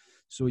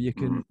 So you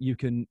can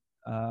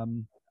I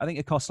think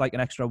it costs like an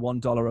extra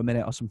 $1 a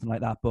minute or something like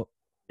that. But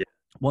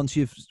once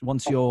you're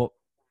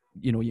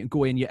you can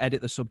go in, you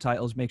edit the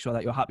subtitles, make sure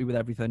that you're happy with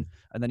everything,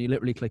 and then you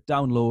literally click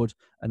download,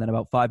 and then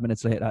about 5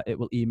 minutes later, it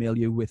will email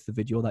you with the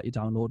video that you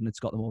download, and it's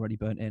got them already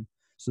burnt in.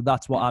 So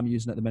that's what I'm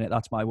using at the minute.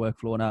 That's my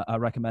workflow, and I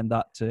recommend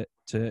that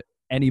to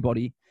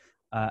anybody.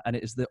 And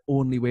it is the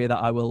only way that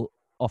I will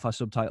offer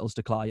subtitles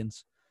to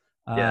clients.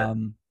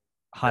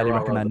 Highly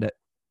recommend it.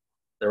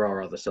 There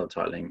are other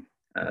subtitling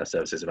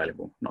services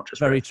available, not just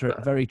very Rev, true,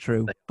 very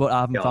true. But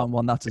I haven't found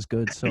one that's as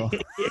good. So,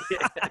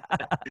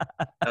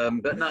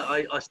 but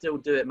no, I still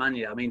do it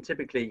manually. I mean,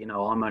 typically,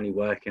 I'm only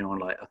working on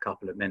like a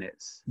couple of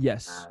minutes.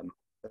 Yes.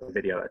 A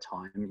video at a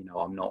time.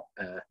 I'm not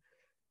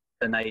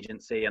an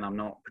agency, and I'm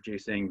not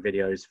producing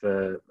videos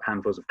for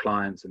handfuls of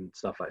clients and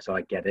stuff like. So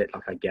I get it.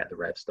 Like I get the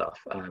Rev stuff.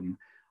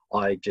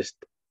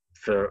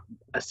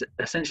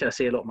 Essentially, I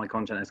see a lot of my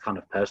content as kind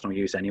of personal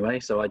use anyway.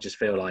 So I just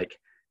feel like,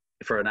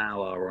 for an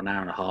hour or an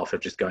hour and a half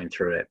of just going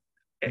through it,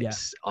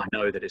 I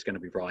know that it's going to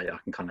be right. I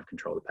can kind of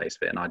control the pace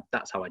of it, and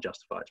that's how I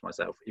justify it to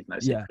myself, even though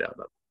secretly I'd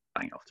love to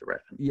bang it off to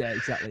Rev.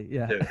 Exactly.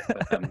 Yeah. Do it.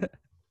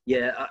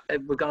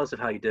 But, regardless of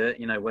how you do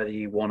it, whether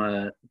you want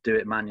to do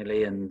it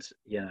manually and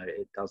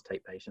it does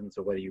take patience,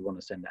 or whether you want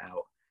to send it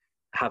out,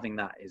 having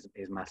that is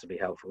massively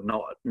helpful.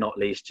 Not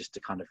least just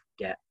to kind of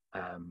get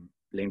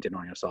LinkedIn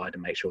on your side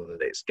and make sure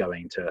that it's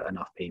going to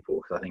enough people.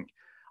 Because I think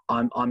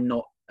I'm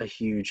not a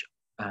huge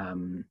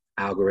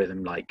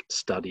algorithm like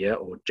studier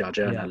or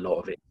judger, and a lot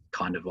of it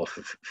kind of off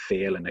of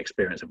feel and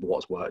experience of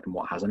what's worked and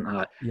what hasn't.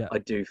 And I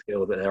do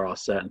feel that there are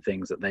certain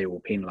things that they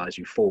will penalize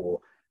you for,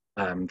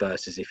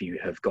 versus if you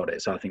have got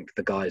it. So I think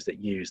the guys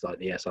that use like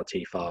the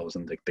SRT files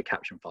and the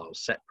caption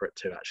files separate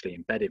to actually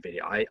embedded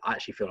video, I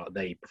actually feel like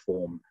they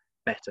perform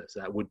better. So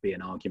that would be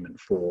an argument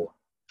for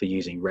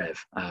using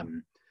Rev.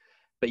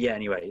 But yeah,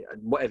 anyway,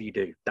 whatever you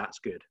do, that's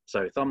good.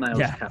 So thumbnails,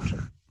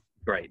 caption,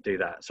 great, do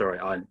that. Sorry,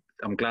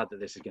 I'm glad that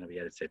this is going to be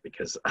edited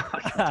because I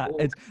can talk.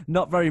 It's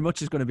not very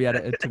much is going to be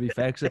edited, to be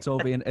fair, because it's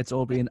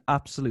all being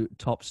absolute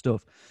top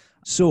stuff.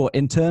 So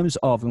in terms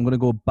of, I'm going to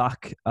go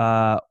back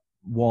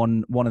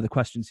one of the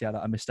questions here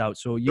that I missed out.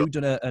 So you've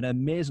done an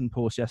amazing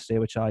post yesterday,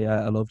 which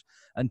I loved,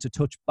 and to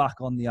touch back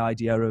on the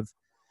idea of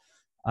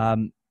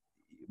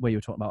where you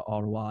were talking about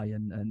ROI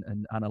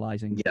and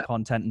analyzing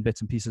content and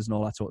bits and pieces and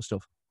all that sort of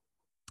stuff.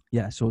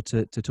 Yeah. So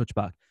to touch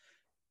back,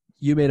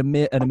 you made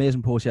an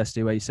amazing post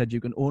yesterday where you said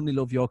you can only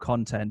love your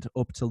content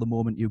up till the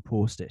moment you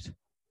post it,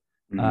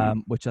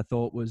 which I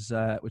thought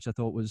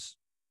was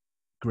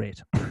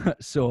great.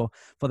 So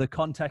for the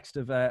context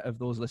of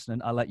those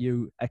listening, I'll let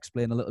you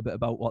explain a little bit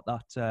about what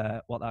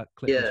that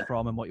clip was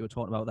from and what you were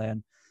talking about there,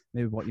 and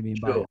maybe what you mean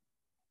by it.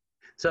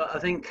 So I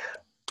think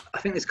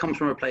this comes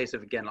from a place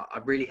of, again, like, I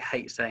really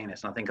hate saying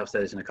this, and I think I've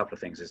said this in a couple of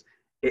things, is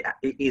it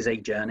is a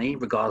journey,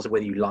 regardless of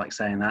whether you like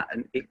saying that,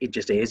 and it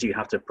just is. You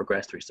have to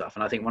progress through stuff.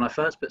 And I think when I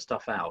first put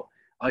stuff out,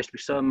 I used to be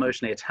so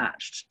emotionally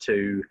attached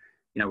to,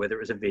 whether it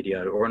was a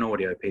video or an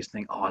audio piece,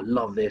 think, oh, I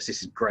love this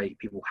is great,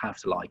 people have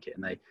to like it,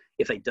 and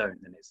if they don't,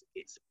 then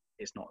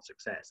it's not a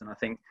success. And I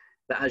think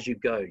that as you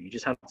go, you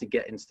just have to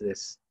get into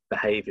this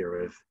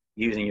behavior of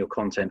using your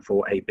content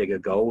for a bigger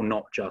goal,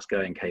 not just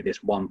going, okay,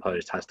 this one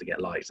post has to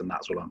get likes and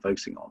that's all I'm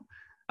focusing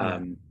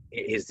on.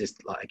 It is this,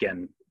 like,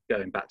 again,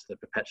 going back to the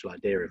perpetual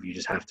idea of you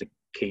just have to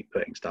keep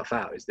putting stuff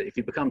out, is that if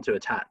you become too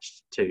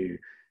attached to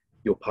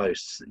your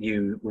posts,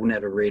 you will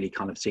never really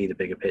kind of see the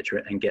bigger picture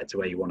and get to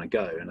where you want to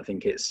go. And I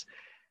think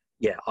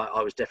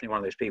I was definitely one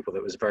of those people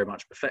that was very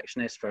much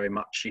perfectionist, very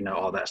much,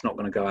 oh, that's not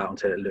going to go out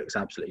until it looks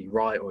absolutely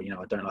right, or,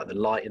 I don't like the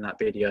light in that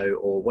video,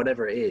 or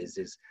whatever it is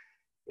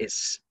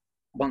it's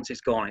once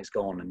it's gone,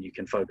 and you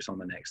can focus on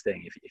the next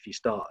thing. If you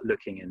start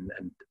looking and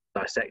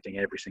dissecting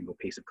every single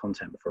piece of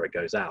content before it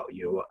goes out,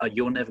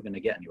 you're never going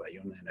to get anywhere.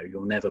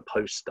 You'll never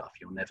post stuff.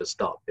 You'll never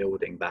start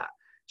building that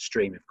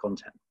stream of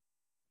content.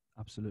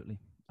 Absolutely.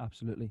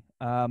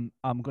 I'm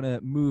going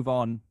to move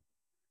on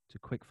to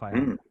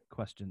quickfire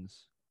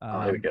questions.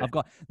 Here we go.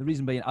 The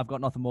reason being, I've got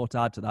nothing more to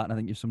add to that, and I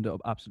think you've summed it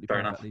up absolutely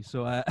perfectly.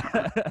 So,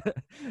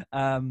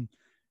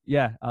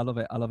 yeah, I love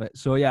it.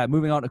 So, yeah,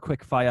 moving on to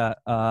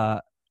quickfire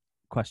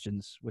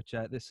questions, which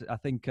I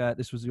think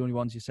this was the only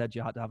ones you said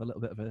you had to have a little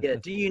bit of a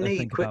do you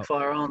need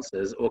quickfire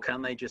answers, or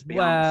can they just be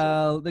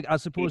answers? Well, I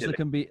suppose there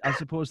can be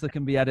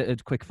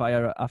edited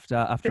quickfire after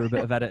a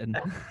bit of editing.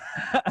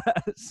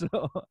 So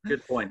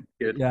good point.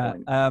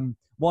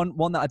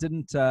 One that I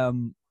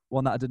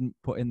didn't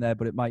put in there,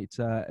 but it might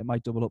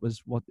double up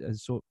as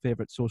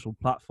favorite social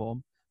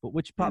platform. But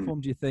which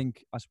platform do you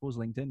think? I suppose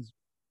LinkedIn's.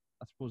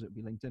 I suppose it would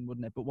be LinkedIn,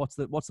 wouldn't it? But what's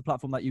the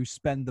platform that you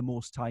spend the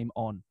most time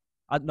on?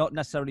 Not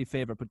necessarily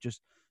favorite, but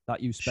just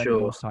that you spend the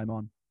most time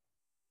on.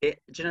 Do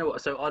you know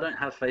what? So I don't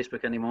have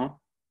Facebook anymore.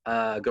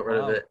 Got rid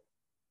of it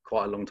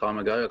quite a long time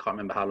ago. I can't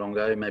remember how long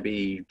ago,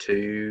 maybe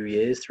 2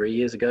 years, 3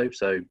 years ago.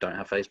 So don't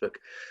have Facebook.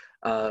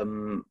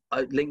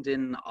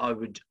 LinkedIn,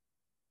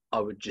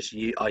 I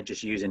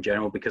just use in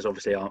general, because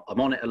obviously I'm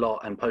on it a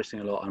lot and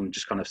posting a lot. I'm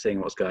just kind of seeing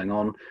what's going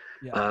on.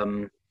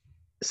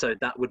 So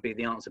that would be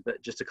the answer.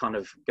 But just to kind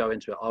of go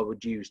into it, I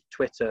would use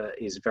Twitter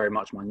is very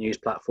much my news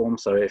platform.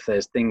 So if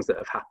there's things that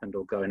have happened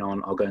or going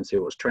on, I'll go and see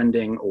what's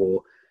trending,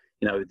 or,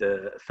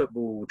 the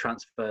football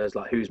transfers,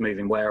 like who's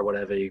moving where or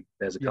whatever.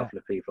 There's a couple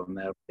of people on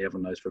there.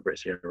 Everyone knows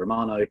Fabrizio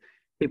Romano.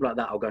 People like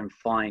that, I'll go and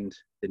find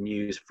the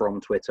news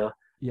from Twitter.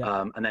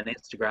 And then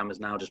Instagram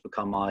has now just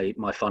become my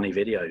funny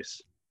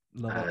videos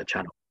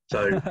channel.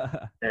 So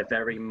they're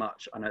very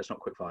much, I know it's not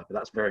quickfire, but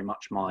that's very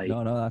much my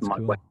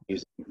cool. way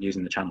of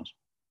using the channels.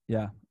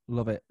 Yeah,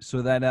 love it.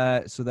 So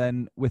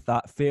then with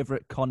that,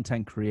 favorite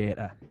content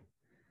creator.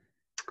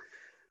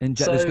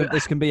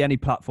 This can be any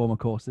platform, of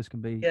course. This can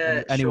be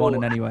anyone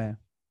and anywhere.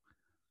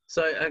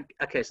 So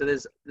okay, so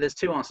there's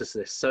two answers to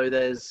this. So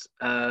there's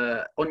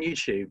on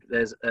YouTube,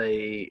 there's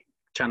a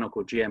channel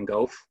called GM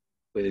Golf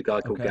with a guy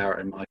called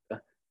Garrett and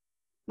Micah.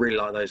 Really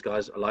like those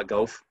guys. I like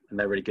golf, and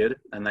they're really good,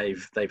 and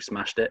they've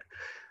smashed it.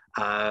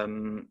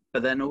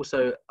 But then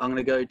also I'm going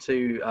to go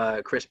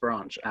to Chris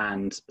Branch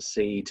and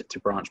Seed to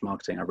Branch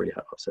Marketing. I really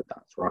hope I've said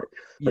that's right.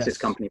 That's his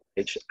company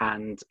page.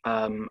 And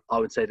I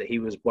would say that he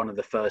was one of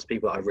the first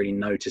people I really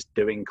noticed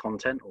doing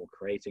content or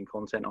creating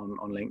content on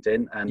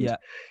LinkedIn. And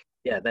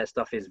their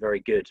stuff is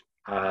very good.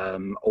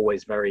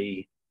 Always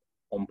very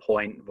on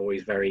point,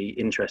 always very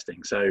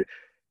interesting. So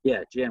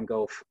GM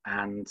Golf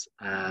and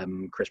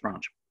Chris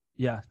Branch.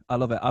 Yeah, I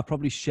love it. I've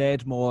probably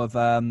shared more of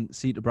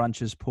Cedar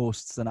Branch's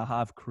posts than I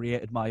have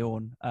created my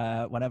own.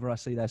 Whenever I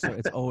see that, so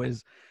it's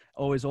always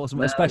awesome.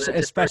 No, they're just very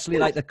Especially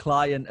good. like the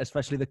client.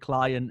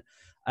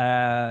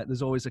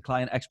 There's always a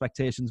client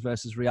expectations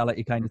versus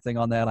reality kind of thing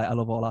on there. Like I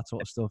love all that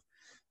sort of stuff.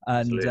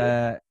 And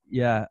Absolutely.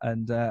 yeah,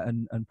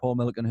 and Paul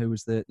Milliken, who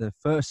was the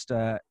first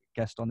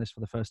guest on this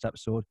for the first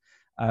episode,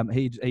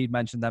 he'd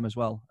mentioned them as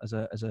well as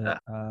a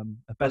Well,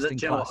 best in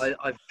do you know class. what?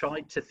 I've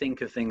tried to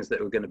think of things that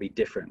were going to be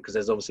different because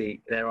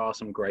there are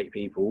some great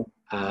people,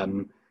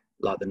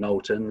 like the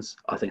Knowltons.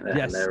 I think they're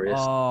Yes. hilarious.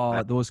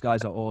 Oh, those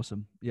guys are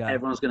awesome. Yeah.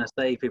 Everyone's going to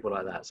say people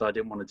like that, so I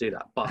didn't want to do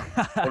that. But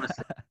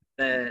honestly,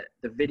 the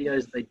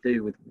videos they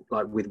do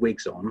with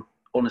wigs on,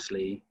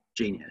 honestly,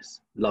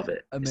 genius. Love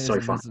it. It's so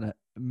Amazing, fun. isn't it?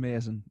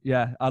 Amazing.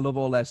 Yeah, I love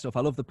all their stuff.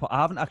 I love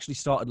I haven't actually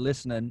started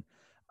listening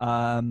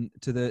to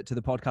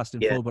the podcast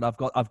in Yeah. full, but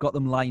I've got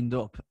them lined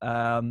up.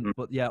 Mm,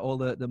 But yeah, all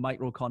the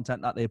micro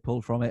content that they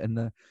pull from it and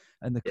the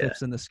yeah.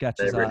 clips and the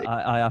sketches, They're really.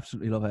 I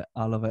absolutely love it.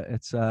 I love it.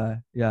 It's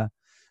yeah,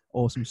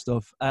 awesome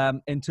stuff.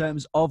 In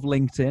terms of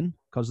LinkedIn,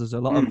 because there's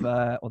a lot of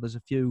Mm, there's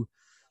a few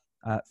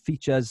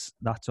features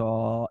that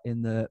are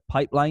in the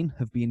pipeline,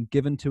 have been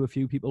given to a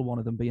few people. One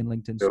of them being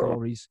LinkedIn sure.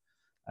 Stories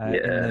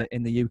Yeah.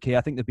 in the UK.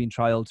 I think they've been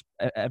trialed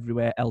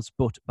everywhere else,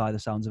 but by the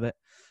sounds of it.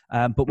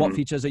 But what Mm.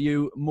 features are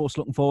you most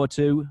looking forward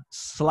to?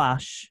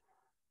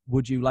 /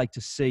 would you like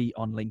to see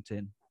on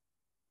LinkedIn?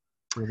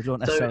 So they don't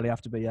So necessarily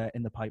have to be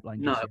in the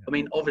pipeline no, just yet. I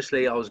mean,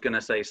 obviously, I was going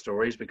to say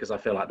stories because I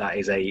feel like that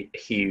is a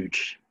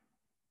huge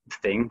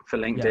thing for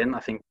Yeah, LinkedIn. I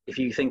think if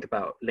you think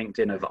about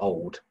LinkedIn of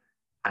old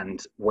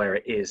and where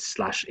it is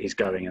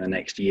going in the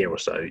next year or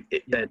so,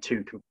 they're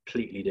two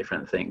completely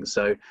different things.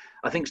 So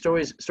I think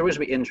stories will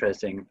be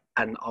interesting,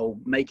 and I'll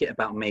make it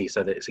about me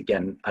so that it's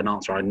again an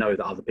answer I know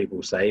that other people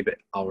will say, but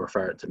I'll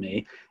refer it to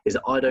me. Is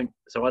that I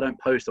don't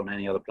post on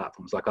any other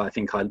platforms. Like I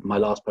think my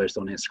last post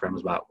on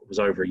Instagram was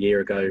over a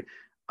year ago.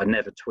 I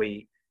never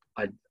tweet.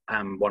 I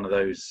am one of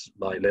those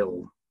like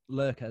little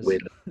lurkers.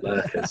 weird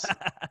lurkers.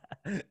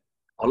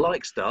 I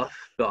like stuff,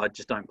 but I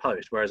just don't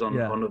post. Whereas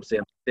Yeah. on obviously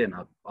on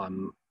LinkedIn,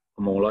 I'm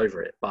all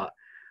over it. But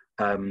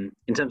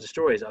in terms of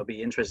stories, I'll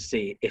be interested to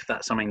see if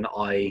that's something that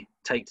I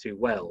take to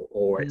well,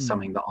 or it's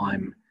something that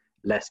I'm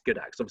less good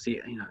at. Because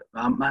obviously,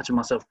 I imagine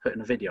myself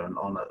putting a video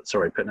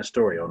putting a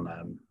story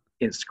on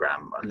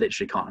Instagram. I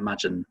literally can't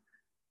imagine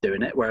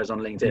doing it. Whereas on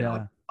LinkedIn,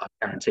 Yeah. I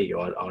guarantee you,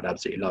 I would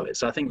absolutely love it.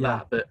 So I think Yeah.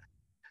 that, but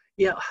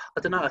yeah,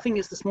 I don't know. I think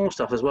it's the small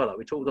stuff as well. Like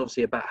we talked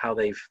obviously about how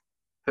they've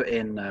put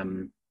in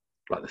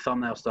like the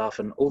thumbnail stuff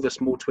and all the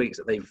small tweaks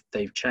that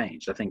they've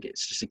changed. I think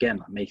it's just again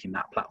like making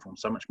that platform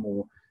so much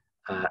more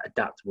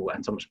adaptable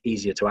and so much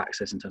easier to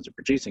access in terms of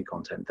producing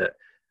content that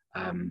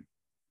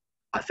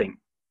I think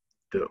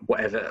that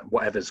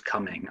whatever's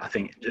coming, I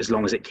think as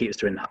long as it keeps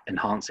to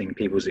enhancing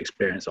people's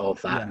experience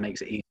of that,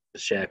 makes it easier to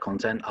share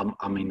content. I'm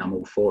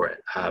all for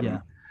it. Yeah.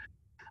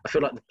 I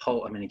feel like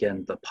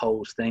the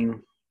polls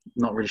thing,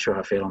 not really sure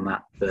how I feel on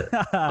that, but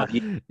I've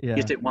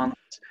used it once.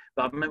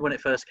 But I remember when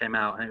it first came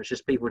out, and it was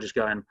just people just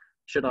going,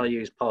 "Should I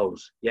use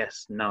polls?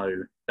 Yes, no,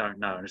 don't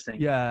know." And I just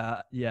think,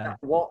 yeah.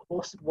 what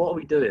are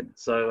we doing?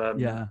 So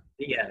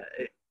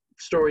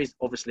stories,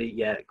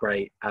 obviously,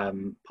 great.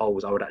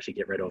 Polls, I would actually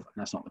get rid of, and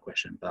that's not the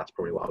question, but that's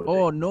probably what I would do.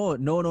 Oh,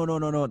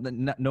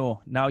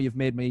 no. Now you've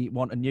made me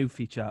want a new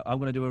feature. I'm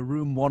going to do a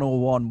room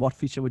 101. What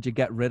feature would you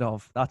get rid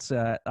of? That's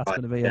going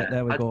to be it.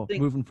 There we go.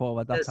 Moving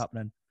forward, that's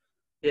happening.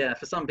 Yeah,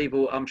 for some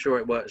people, I'm sure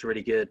it works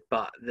really good,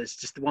 but there's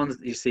just the ones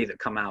that you see that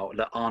come out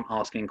that aren't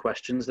asking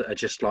questions, that are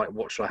just like,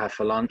 what should I have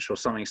for lunch, or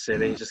something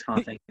silly. Just kind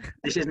of think,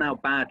 this is now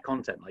bad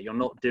content. Like, you're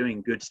not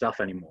doing good stuff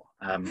anymore.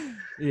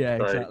 Yeah,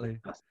 so exactly.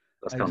 That's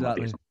kind of my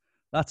biggest one.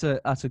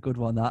 That's a good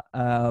one, that.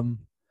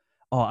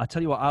 I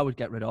tell you what I would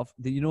get rid of.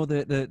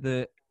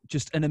 The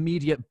just an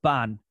immediate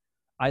ban.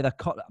 Either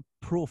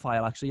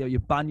profile, actually, or you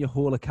ban your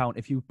whole account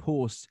if you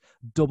post,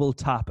 double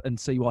tap and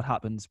see what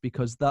happens,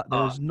 because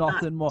there's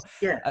nothing more.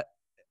 Yeah.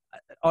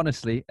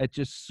 Honestly, it's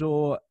just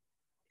so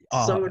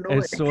annoying.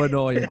 It's so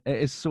annoying.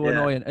 It is so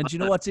annoying. And do you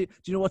know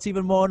what's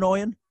even more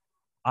annoying?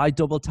 I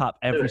double tap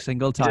every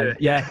single time.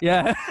 Yeah.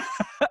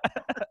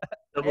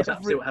 Double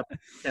tap, see what happens.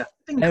 Yeah.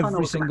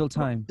 Every single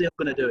time. I'm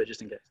going to do it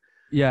just in case.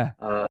 Yeah.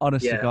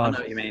 Honestly, God. I know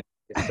what you mean.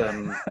 It's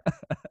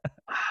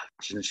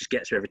it just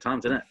gets you every time,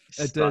 doesn't it?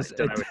 It does.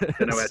 Don't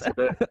know where to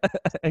do it.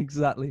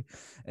 Exactly.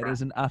 It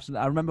is an absolute.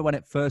 I remember when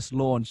it first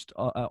launched,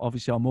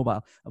 obviously on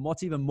mobile. And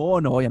what's even more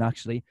annoying,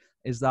 actually,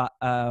 is that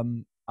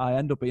I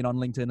end up being on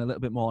LinkedIn a little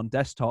bit more on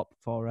desktop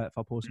for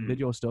posting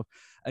video stuff,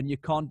 and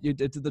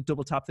the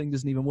double tap thing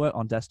doesn't even work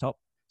on desktop.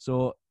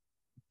 So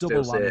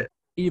double whammy,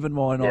 even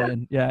more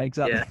annoying. Yeah,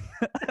 exactly.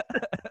 Yeah.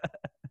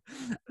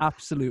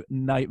 Absolute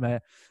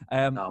nightmare.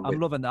 I'm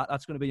loving that.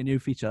 That's going to be a new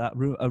feature, that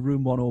a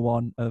room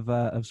 101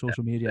 of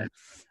social media.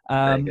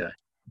 There you go.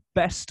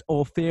 Best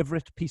or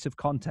favorite piece of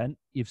content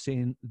you've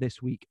seen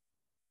this week?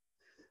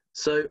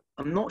 So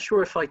I'm not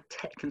sure if I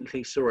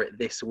technically saw it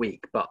this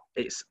week, but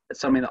it's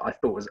something that I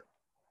thought was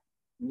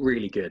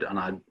really good, and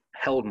I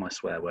held my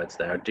swear words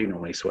there. I do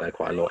normally swear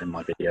quite a lot in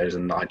my videos,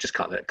 and I just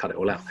cut it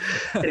all out.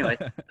 Anyway,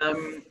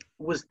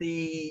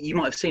 you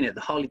might have seen it,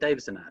 the Harley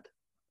Davidson ad.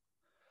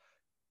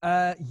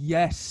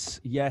 Yes,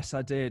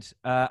 I did.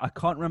 I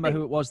can't remember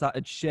who it was that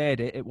had shared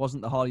it. It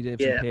wasn't the Harley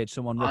Davidson page.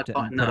 Someone ripped it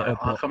and put it up.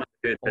 I can't remember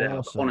who had put it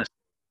out, but honestly,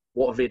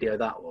 what a video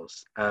that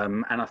was.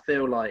 And I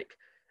feel like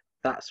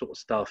that sort of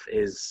stuff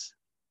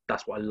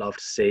that's what I love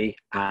to see.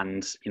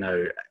 And, you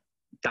know,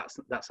 that's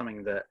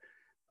something that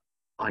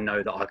I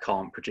know that I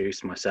can't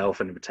produce myself,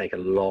 and it would take a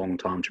long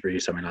time to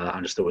produce something like that.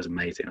 I just thought it was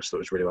amazing. I just thought it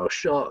was really well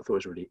shot. I thought it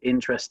was really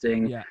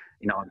interesting. Yeah.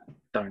 You know, I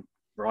don't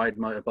ride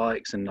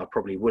motorbikes, and I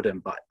probably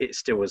wouldn't, but it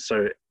still was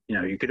so, you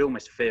know, you could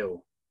almost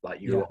feel like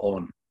you were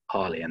on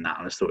Harley in that.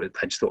 And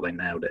I just thought they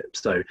nailed it.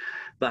 So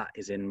that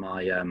is in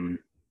my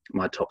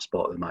my top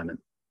spot at the moment.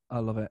 I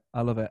love it.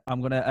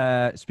 I'm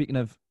gonna speaking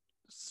of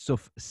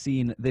stuff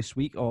seen this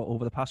week or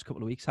over the past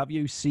couple of weeks, have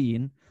you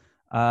seen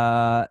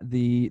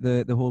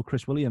the whole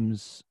Chris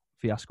Williams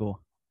fiasco?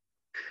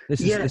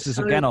 This is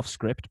again off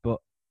script,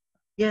 but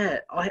yeah,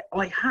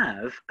 I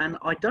have, and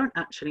I don't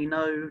actually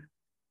know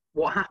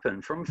what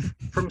happened from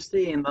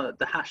seeing the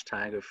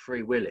hashtag of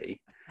Free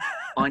Willy.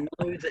 I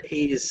know that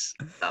he's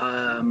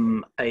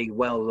a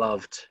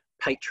well-loved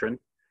patron,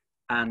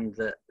 and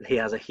that he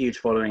has a huge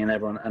following, and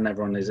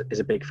everyone is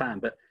a big fan.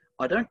 But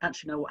I don't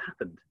actually know what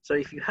happened. So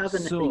if you have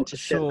anything to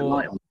shed the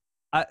light on.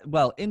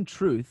 Well, in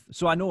truth,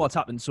 so I know what's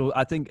happened. So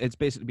I think it's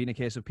basically been a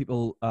case of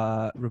people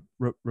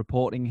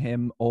reporting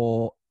him,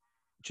 or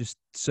just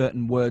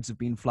certain words have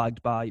been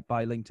flagged by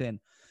LinkedIn.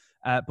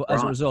 But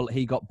as a result,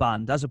 he got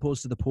banned, as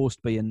opposed to the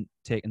post being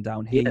taken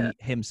down. He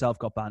himself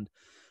got banned.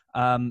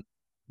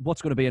 What's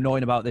going to be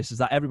annoying about this is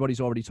that everybody's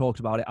already talked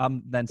about it.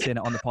 I'm then saying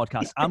it on the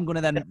podcast. I'm going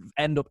to then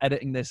end up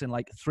editing this in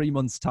like 3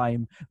 months'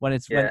 time when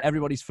when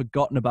everybody's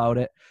forgotten about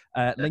it.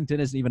 LinkedIn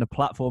isn't even a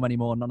platform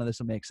anymore. None of this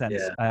will make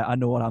sense. I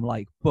know what I'm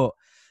like. But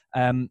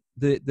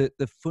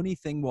the funny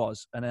thing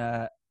was, and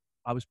I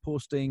was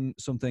posting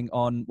something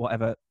on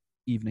whatever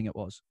evening it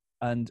was,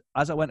 and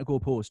as I went to go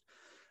post,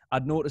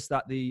 I'd noticed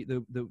that the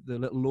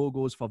little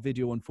logos for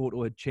video and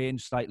photo had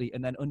changed slightly,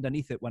 and then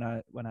underneath it, when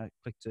I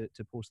clicked to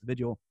post the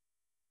video,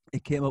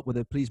 it came up with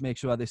a please make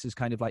sure this is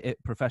kind of like it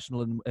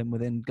professional and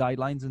within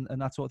guidelines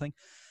and that sort of thing.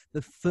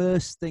 The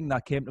first thing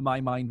that came to my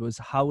mind was,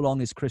 how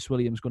long is Chris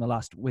Williams going to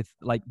last with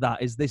like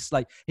that? Is this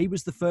like, he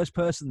was the first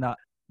person that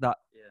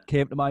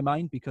came to my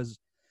mind, because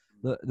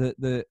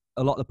the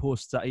a lot of the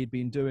posts that he'd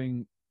been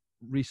doing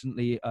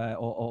recently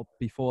or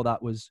before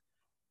that was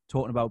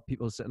talking about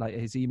people, like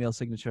his email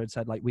signature had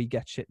said like, we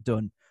get shit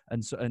done,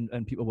 and so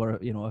and people were,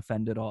 you know,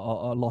 offended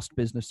or lost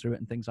business through it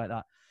and things like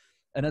that.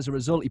 And as a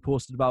result, he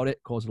posted about it,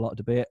 caused a lot of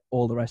debate,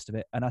 all the rest of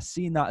it. And I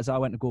seen that as I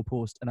went to go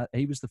post, and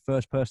he was the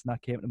first person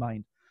that came to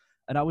mind.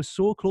 And I was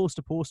so close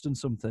to posting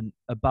something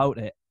about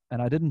it,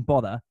 and I didn't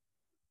bother,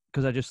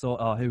 because I just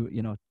thought, who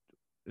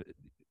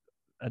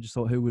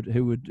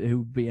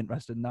would be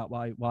interested in that?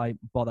 Why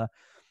bother?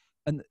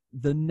 And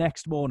the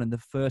next morning, the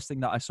first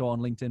thing that I saw on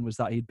LinkedIn was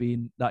that he'd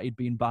been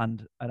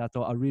banned, and I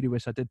thought, I really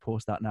wish I did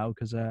post that now,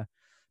 because.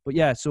 But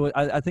yeah, so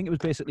I think it was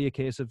basically a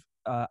case of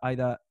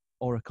either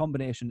or a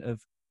combination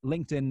of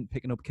LinkedIn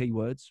picking up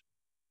keywords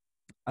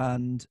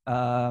and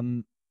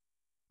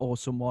or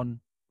someone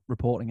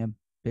reporting him,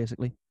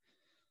 basically.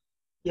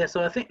 Yeah,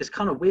 so I think it's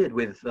kind of weird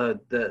with the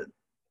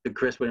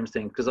Chris Williams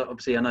thing, because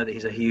obviously I know that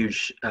he's a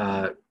huge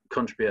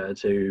contributor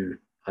to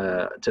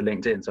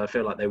LinkedIn, so I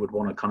feel like they would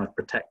want to kind of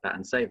protect that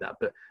and save that.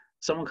 But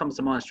someone comes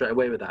to mind straight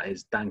away with that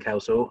is Dan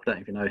Kelsaw. I don't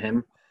know if you know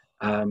him.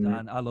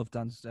 Dan, I love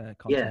Dan's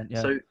content. Yeah,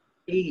 so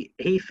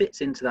he fits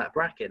into that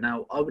bracket.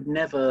 Now, I would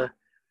never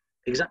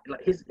exactly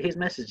like his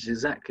message is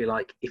exactly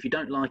like, if you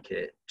don't like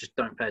it, just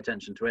don't pay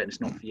attention to it, and it's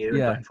not for you.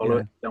 Yeah, don't follow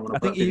it. Don't want to. I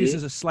think he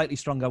uses a slightly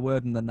stronger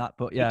wording than that,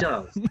 but yeah, he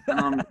does.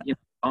 And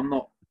I'm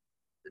not.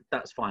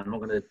 That's fine. I'm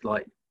not going to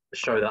like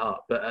show that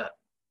up. But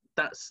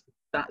that's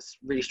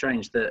really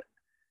strange that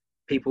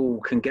people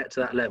can get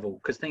to that level.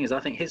 Because the thing is, I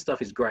think his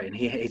stuff is great, and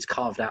he's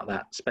carved out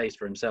that space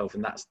for himself,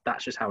 and that's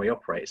just how he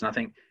operates. And I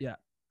think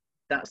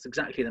that's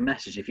exactly the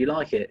message. If you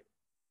like it,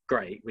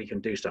 great, we can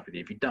do stuff with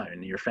you. If you don't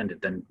and you're offended,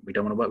 then we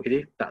don't want to work with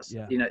you. That's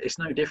it's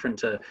no different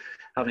to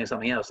having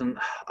something else. And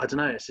I don't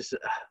know, it's just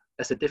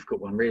that's a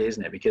difficult one, really,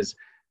 isn't it? Because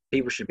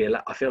people should be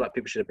allowed. I feel like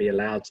people should be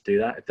allowed to do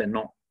that if they're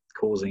not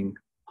causing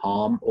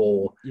harm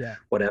or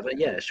whatever.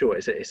 Yeah, sure,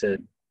 it's a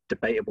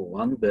debatable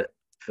one, but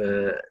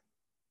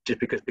just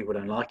because people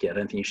don't like it, I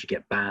don't think you should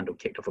get banned or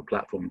kicked off a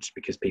platform just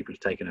because people have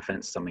taken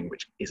offence to something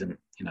which isn't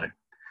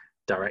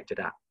directed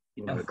at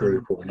a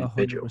group or an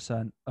individual.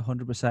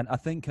 100%. I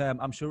think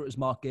I'm sure it was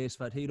Mark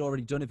Gaisford. He'd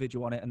already done a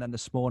video on it, and then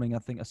this morning I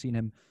think I seen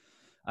him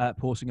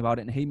posting about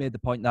it, and he made the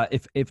point that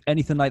if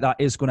anything like that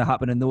is going to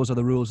happen, and those are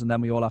the rules, and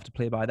then we all have to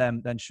play by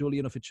them, then surely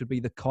enough it should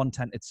be the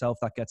content itself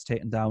that gets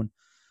taken down,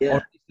 or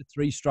at least a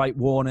 3-strike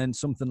warning,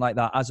 something like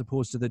that, as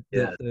opposed to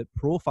the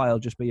profile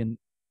just being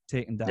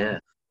taken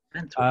down.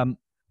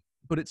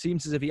 But it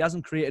seems as if he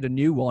hasn't created a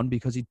new one,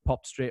 because he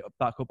popped straight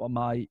back up on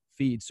my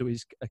feed. So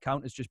his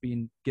account has just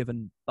been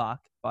given back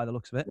by the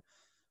looks of it.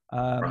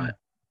 Right.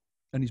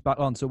 And he's back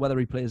on. So whether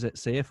he plays it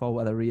safe or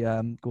whether he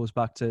goes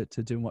back to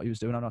doing what he was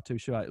doing, I'm not too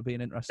sure. It'll be an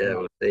interesting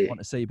one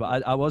to see.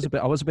 But I was a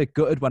bit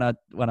gutted when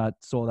I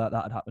saw that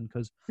had happened,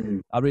 because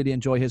I really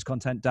enjoy his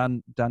content.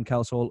 Dan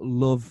Kelsall,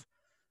 love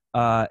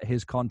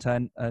his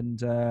content,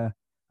 and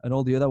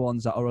all the other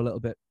ones that are a little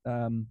bit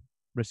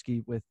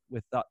risky with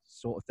that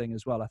sort of thing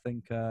as well. I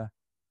think I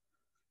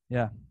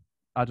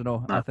don't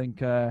know. No. I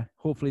think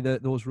hopefully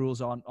those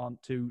rules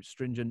aren't too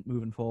stringent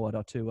moving forward,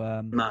 or too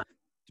No.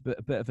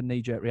 a bit of a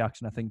knee-jerk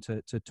reaction, I think,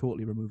 to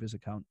totally remove his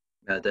account.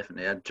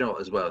 Definitely. And John,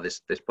 as well,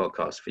 this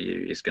podcast for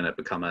you is going to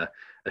become a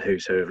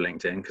who's who of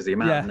LinkedIn, because the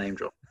amount of name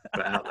drops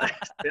put out there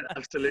has been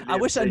absolutely I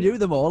wish I knew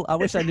them all.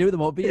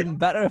 It'd be even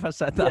better if I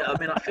said that. Yeah, I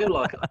mean, I feel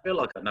like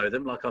I know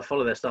them. Like, I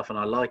follow their stuff and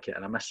I like it,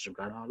 and I message them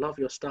going, "I love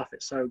your stuff.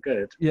 It's so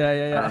good."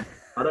 Yeah.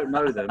 I don't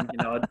know them.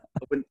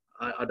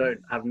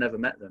 I've never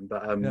met them,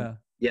 but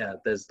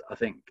I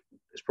think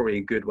it's probably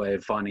a good way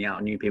of finding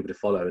out new people to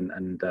follow,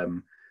 and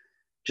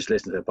just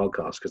listen to their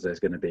podcast, because there's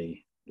going to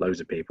be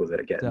loads of people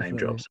that get name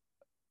drops.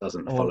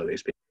 Doesn't follow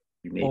these people.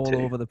 You need all to.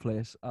 Over the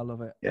place. I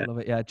love it. Yeah. I love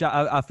it. Yeah.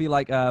 I feel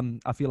like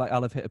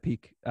I'll have hit a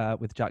peak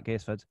with Jack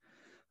Gaisford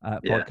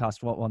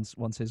podcast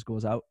once his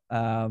goes out.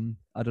 I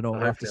don't know.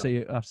 We'll have to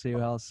see who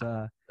else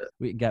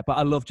we can get. But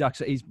I love Jack.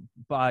 He's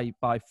by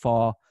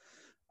far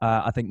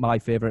I think my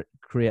favorite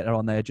creator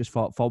on there, just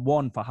for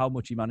how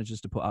much he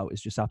manages to put out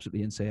is just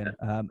absolutely insane.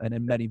 And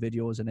in many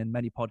videos and in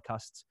many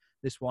podcasts,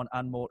 this one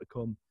and more to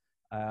come.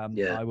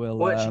 I will.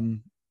 Well,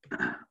 actually,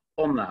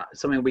 on that,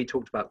 something we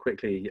talked about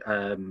quickly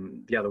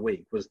the other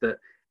week was that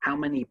how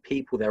many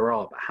people there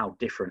are, but how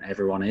different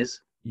everyone is.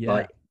 Yeah.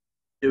 Like,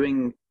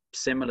 doing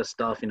similar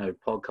stuff,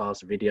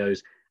 podcasts, videos,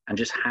 and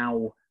just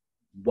how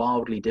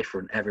wildly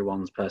different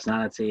everyone's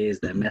personality is,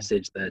 their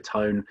message, their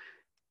tone.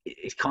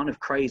 It's kind of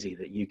crazy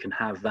that you can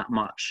have that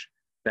much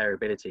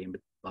variability in,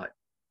 like,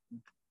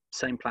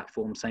 same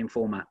platform, same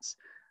formats.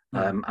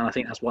 And I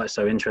think that's why it's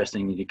so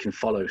interesting. You can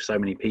follow so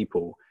many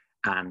people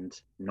and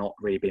not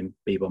really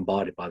be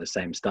bombarded by the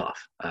same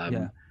stuff. I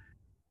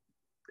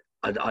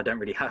don't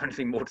really have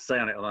anything more to say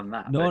on it other than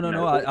that. No.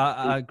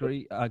 I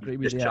agree. I agree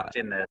with you. Just chucked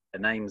in their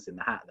names in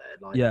the hat there.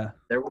 Like,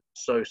 they're all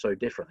so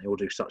different. They all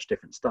do such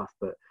different stuff,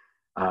 but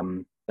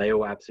they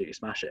all absolutely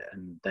smash it,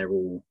 and they're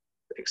all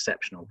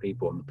exceptional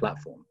people on the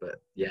platform.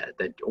 But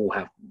they all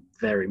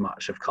very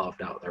much have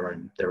carved out their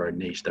own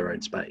niche, their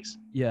own space.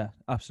 Yeah,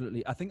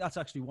 absolutely. I think that's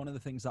actually one of the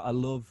things that I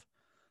love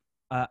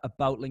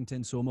about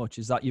LinkedIn so much,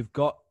 is that you've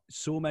got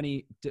so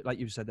many, like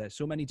you said there,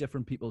 so many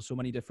different people, so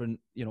many different,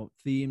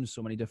 themes,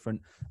 so many different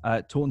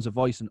tones of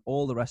voice, and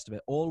all the rest of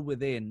it, all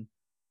within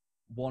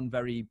one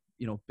very,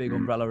 big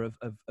umbrella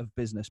of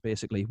business,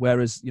 basically.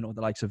 Whereas, the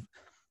likes of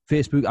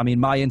Facebook, I mean,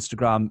 my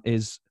Instagram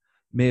is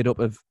made up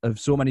of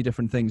so many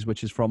different things,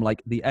 which is from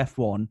like the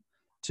F1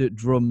 to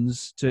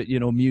drums to,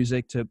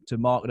 music to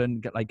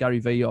marketing, get like Gary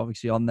Vee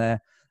obviously on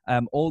there,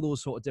 all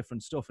those sort of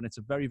different stuff. And it's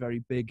a very,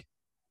 very big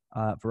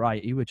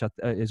variety, which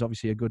is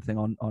obviously a good thing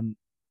on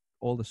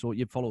all the sort.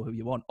 You follow who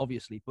you want,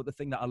 obviously. But the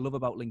thing that I love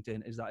about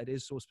LinkedIn is that it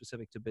is so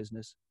specific to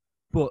business,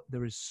 but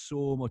there is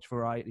so much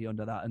variety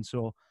under that. And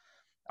so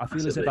I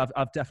feel as if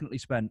I've definitely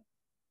spent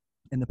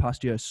in the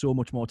past year so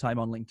much more time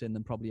on LinkedIn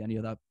than probably any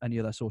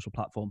other social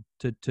platform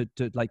to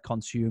like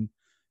consume,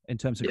 in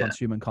terms of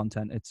consuming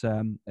content.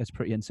 It's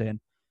pretty insane.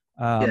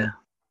 But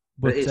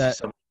it's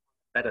so much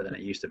better than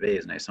it used to be,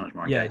 isn't it? It's so much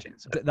more engaging.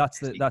 So that's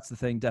the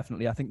thing,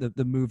 definitely. I think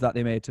the move that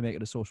they made to make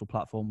it a social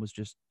platform was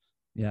just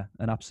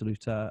an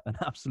absolute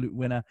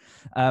winner.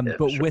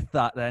 But sure. with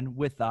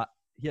that,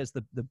 here's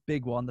the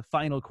big one, the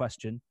final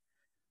question.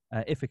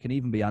 If it can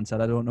even be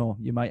answered, I don't know.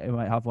 You might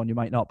have one, you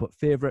might not. But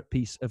favorite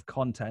piece of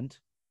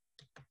content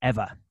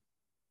ever?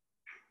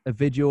 A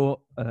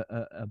video,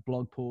 a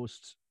blog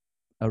post,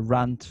 a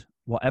rant,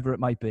 whatever it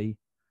might be.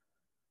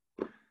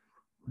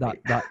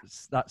 That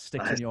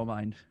sticks in your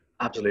mind.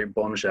 Absolute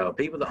bombshell.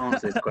 People that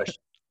answer this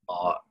question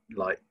are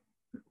like.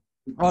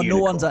 Oh,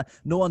 unicorn.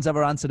 No one's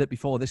ever answered it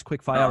before. This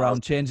quick fire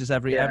round changes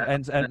every. Well,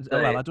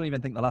 I don't even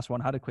think the last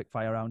one had a quick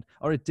fire round,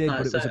 or it did,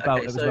 but it was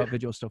about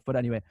video stuff. But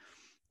anyway,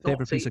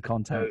 favorite piece of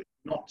content.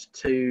 Not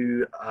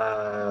to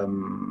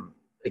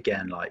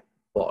again, like,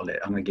 bottle it.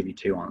 I'm going to give you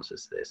two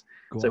answers to this.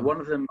 Go on. One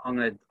of them, I'm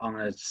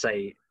going to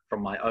say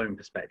from my own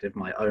perspective,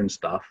 my own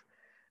stuff.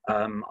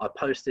 I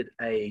posted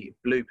a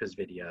bloopers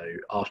video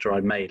after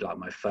I'd made like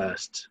my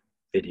first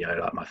video,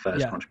 like my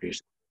first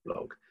contribution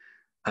blog.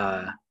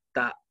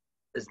 That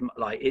is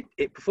like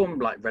it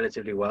performed like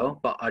relatively well,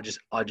 but I just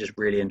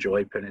really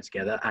enjoyed putting it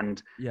together.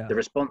 And the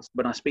response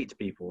when I speak to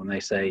people and they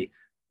say,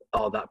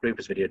 "Oh, that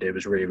bloopers video did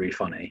was really, really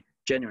funny."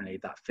 Genuinely,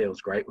 that feels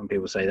great when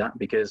people say that,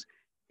 because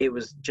it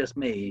was just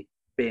me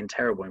being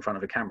terrible in front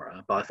of a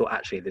camera, but I thought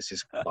actually this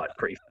is like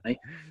pretty funny,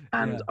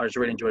 and I just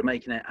really enjoyed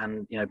making it.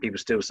 And people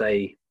still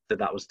say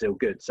that was still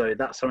good. So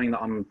that's something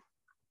that I'm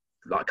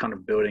like kind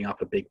of building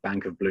up a big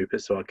bank of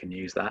bloopers so I can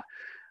use that.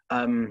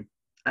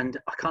 And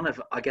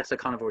I guess I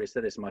kind of already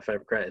said this in my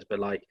favorite creators, but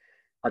like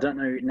I don't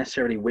know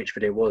necessarily which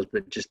video it was,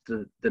 but just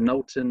the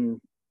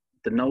Knowlton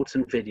the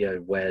Knowlton video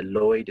where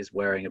Lloyd is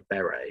wearing a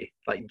beret,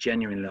 like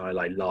genuinely, I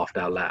like laughed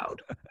out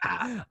loud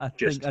at I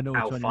just think I know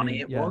how which one you funny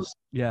mean. it Yeah. was.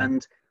 Yeah.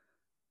 And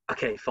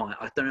okay, fine.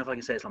 I don't know if I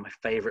can say it's like my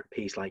favorite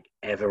piece, like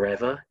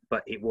ever,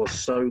 but it was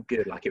so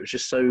good. Like it was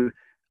just so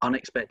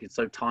unexpected,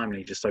 so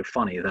timely, just so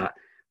funny that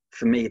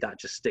for me, that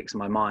just sticks in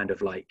my mind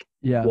of like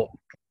Yeah. what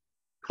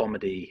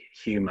comedy,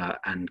 humor,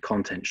 and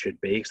content should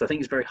be. Because I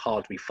think it's very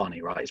hard to be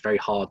funny, right? It's very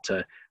hard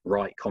to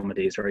write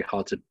comedy. It's very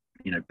hard to,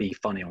 you know, be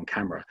funny on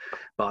camera.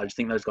 But I just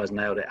think those guys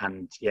nailed it.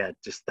 And yeah,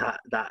 just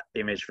that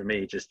image for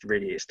me just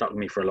really, it stuck with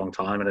me for a long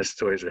time, and it's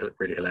always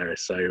really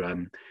hilarious. So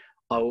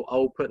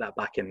I'll put that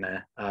back in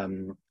there.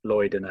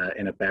 Lloyd in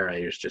a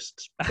beret is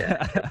just,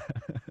 yeah.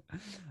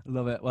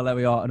 Love it. Well, there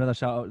we are. Another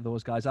shout out to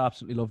those guys. I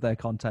absolutely love their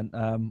content.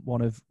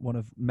 One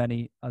of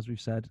many, as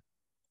we've said,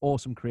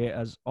 awesome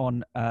creators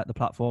on the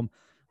platform,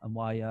 and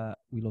why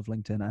we love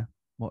LinkedIn.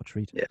 What a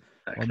treat. Yeah,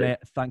 exactly. Well, mate,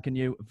 thanking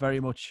you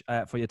very much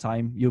for your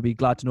time. You'll be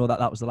glad to know that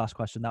that was the last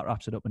question. That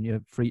wraps it up, and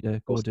you're free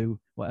to go do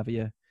whatever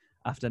your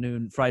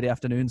Friday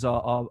afternoons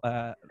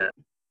are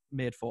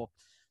made for.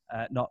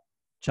 Not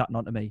chatting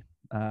on to me.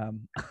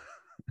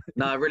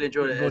 No, I really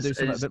enjoyed it. Go do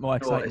something a bit more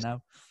exciting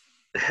now.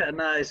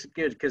 No, it's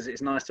good because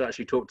it's nice to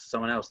actually talk to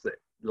someone else that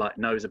like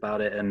knows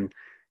about it and,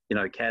 you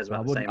know, cares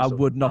about the same. I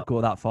would not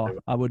go that far.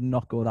 I would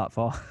not go that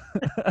far.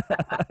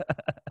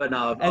 But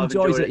no,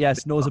 enjoys it.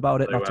 Yes, knows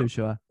about it. Not too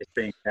sure.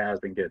 It has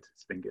been good.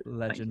 It's been good.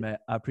 Legend, mate.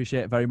 I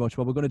appreciate it very much.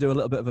 Well, we're going to do a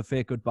little bit of a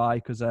fake goodbye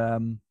because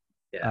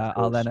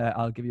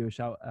I'll give you a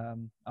shout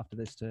after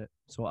this to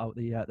sort out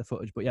the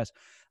footage. But yes,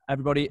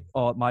 everybody,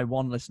 or my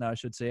one listener, I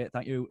should say,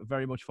 thank you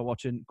very much for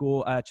watching.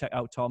 Go check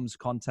out Tom's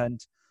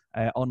content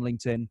on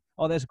LinkedIn.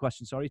 Oh, there's a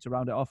question. Sorry, to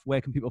round it off.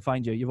 Where can people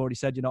find you? You've already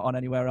said you're not on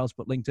anywhere else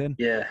but LinkedIn.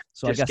 Yeah.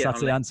 So I guess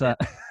that's the answer.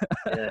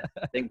 Yeah,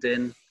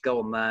 LinkedIn. Go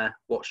on there,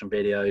 watch some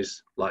videos,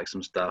 like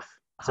some stuff.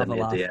 Have a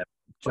laugh. DM.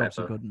 Jobs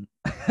are good. Do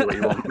what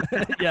you want.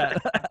 Yeah.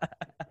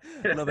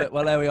 Love it.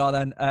 Well, there we are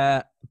then.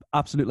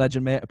 Absolute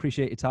legend, mate.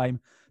 Appreciate your time.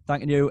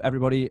 Thanking you,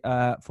 everybody,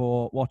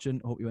 for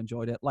watching. Hope you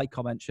enjoyed it. Like,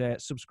 comment, share,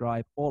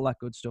 subscribe, all that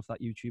good stuff that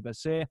YouTubers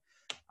say.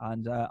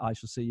 And I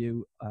shall see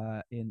you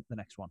in the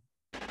next one.